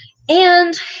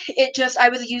 And I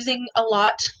was using a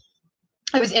lot.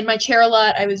 I was in my chair a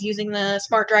lot. I was using the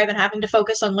smart drive and having to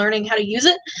focus on learning how to use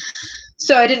it.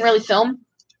 So I didn't really film,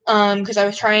 because I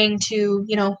was trying to,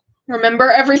 remember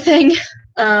everything.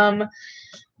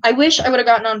 I wish I would have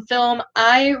gotten on film.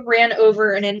 I ran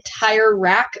over an entire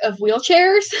rack of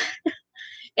wheelchairs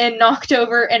and knocked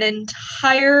over an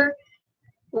entire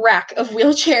rack of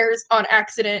wheelchairs on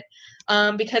accident,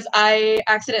 because I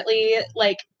accidentally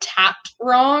tapped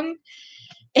wrong.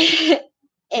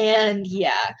 And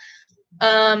yeah.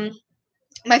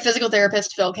 My physical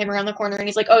therapist, Phil, came around the corner and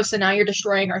he's like, "Oh, so now you're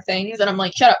destroying our things?" And I'm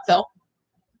like, "Shut up, Phil.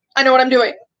 I know what I'm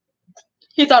doing."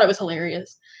 He thought it was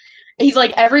hilarious. He's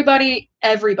like, everybody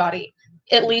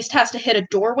at least has to hit a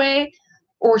doorway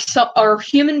or a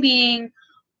human being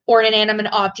or an inanimate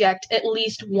object at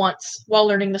least once while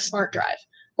learning the smart drive,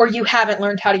 or you haven't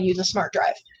learned how to use a smart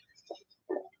drive.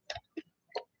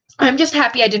 I'm just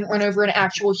happy I didn't run over an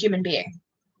actual human being,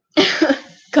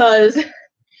 because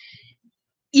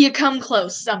you come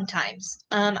close sometimes.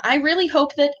 I really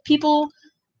hope that people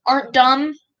aren't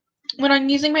dumb when I'm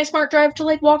using my smart drive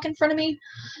to walk in front of me.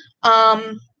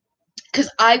 Because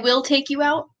I will take you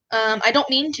out. I don't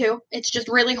mean to. It's just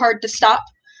really hard to stop.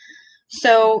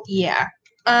 So, yeah.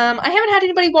 I haven't had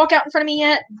anybody walk out in front of me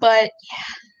yet, but yeah.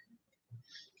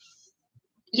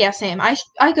 Yeah, Sam. I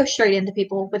go straight into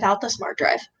people without the smart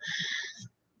drive.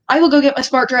 I will go get my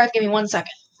smart drive. Give me 1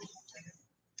 second.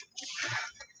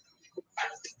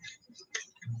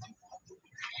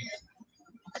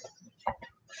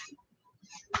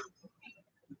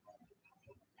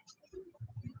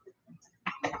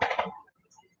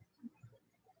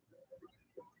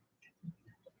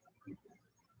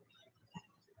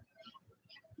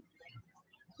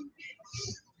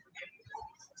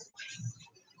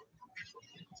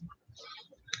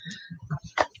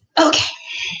 Okay.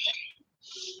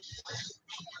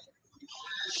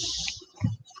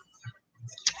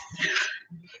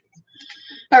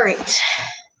 All right.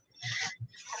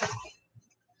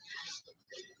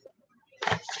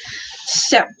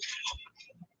 So,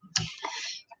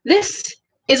 this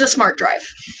is a smart drive.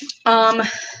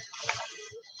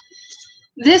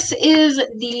 This is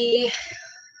the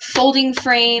folding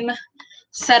frame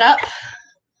setup,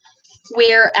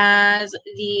 whereas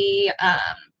the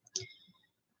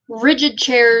rigid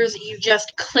chairs, you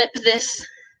just clip this.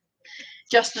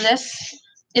 Just this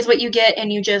is what you get,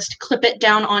 and you just clip it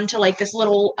down onto this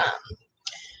little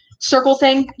circle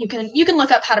thing. You can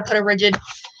look up how to put a rigid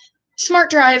smart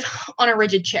drive on a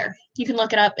rigid chair. You can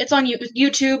look it up. It's on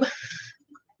YouTube.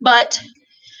 But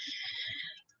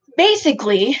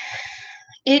basically,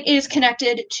 it is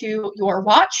connected to your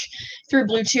watch through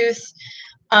Bluetooth.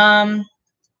 The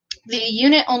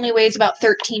unit only weighs about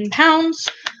 13 pounds.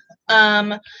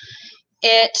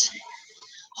 It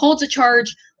holds a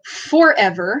charge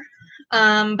forever,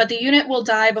 but the unit will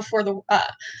die before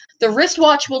the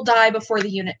wristwatch will die before the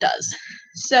unit does.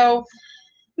 So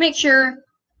make sure,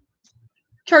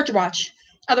 charge your watch.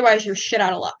 Otherwise, you're shit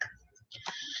out of luck.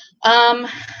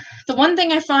 The one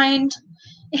thing I find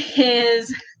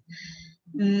is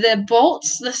the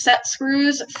bolts, the set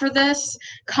screws for this,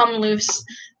 come loose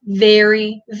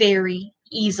very, very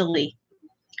easily.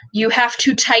 You have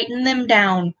to tighten them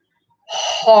down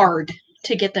hard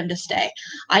to get them to stay.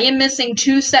 I am missing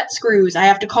 2 set screws. I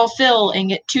have to call Phil and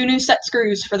get 2 new set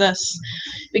screws for this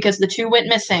because the 2 went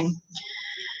missing.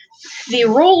 The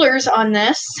rollers on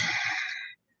this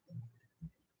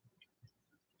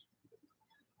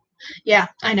Yeah,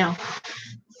 I know.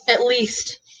 At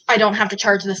least I don't have to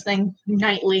charge this thing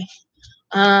nightly.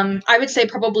 I would say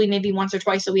probably maybe once or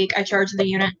twice a week I charge the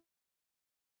unit.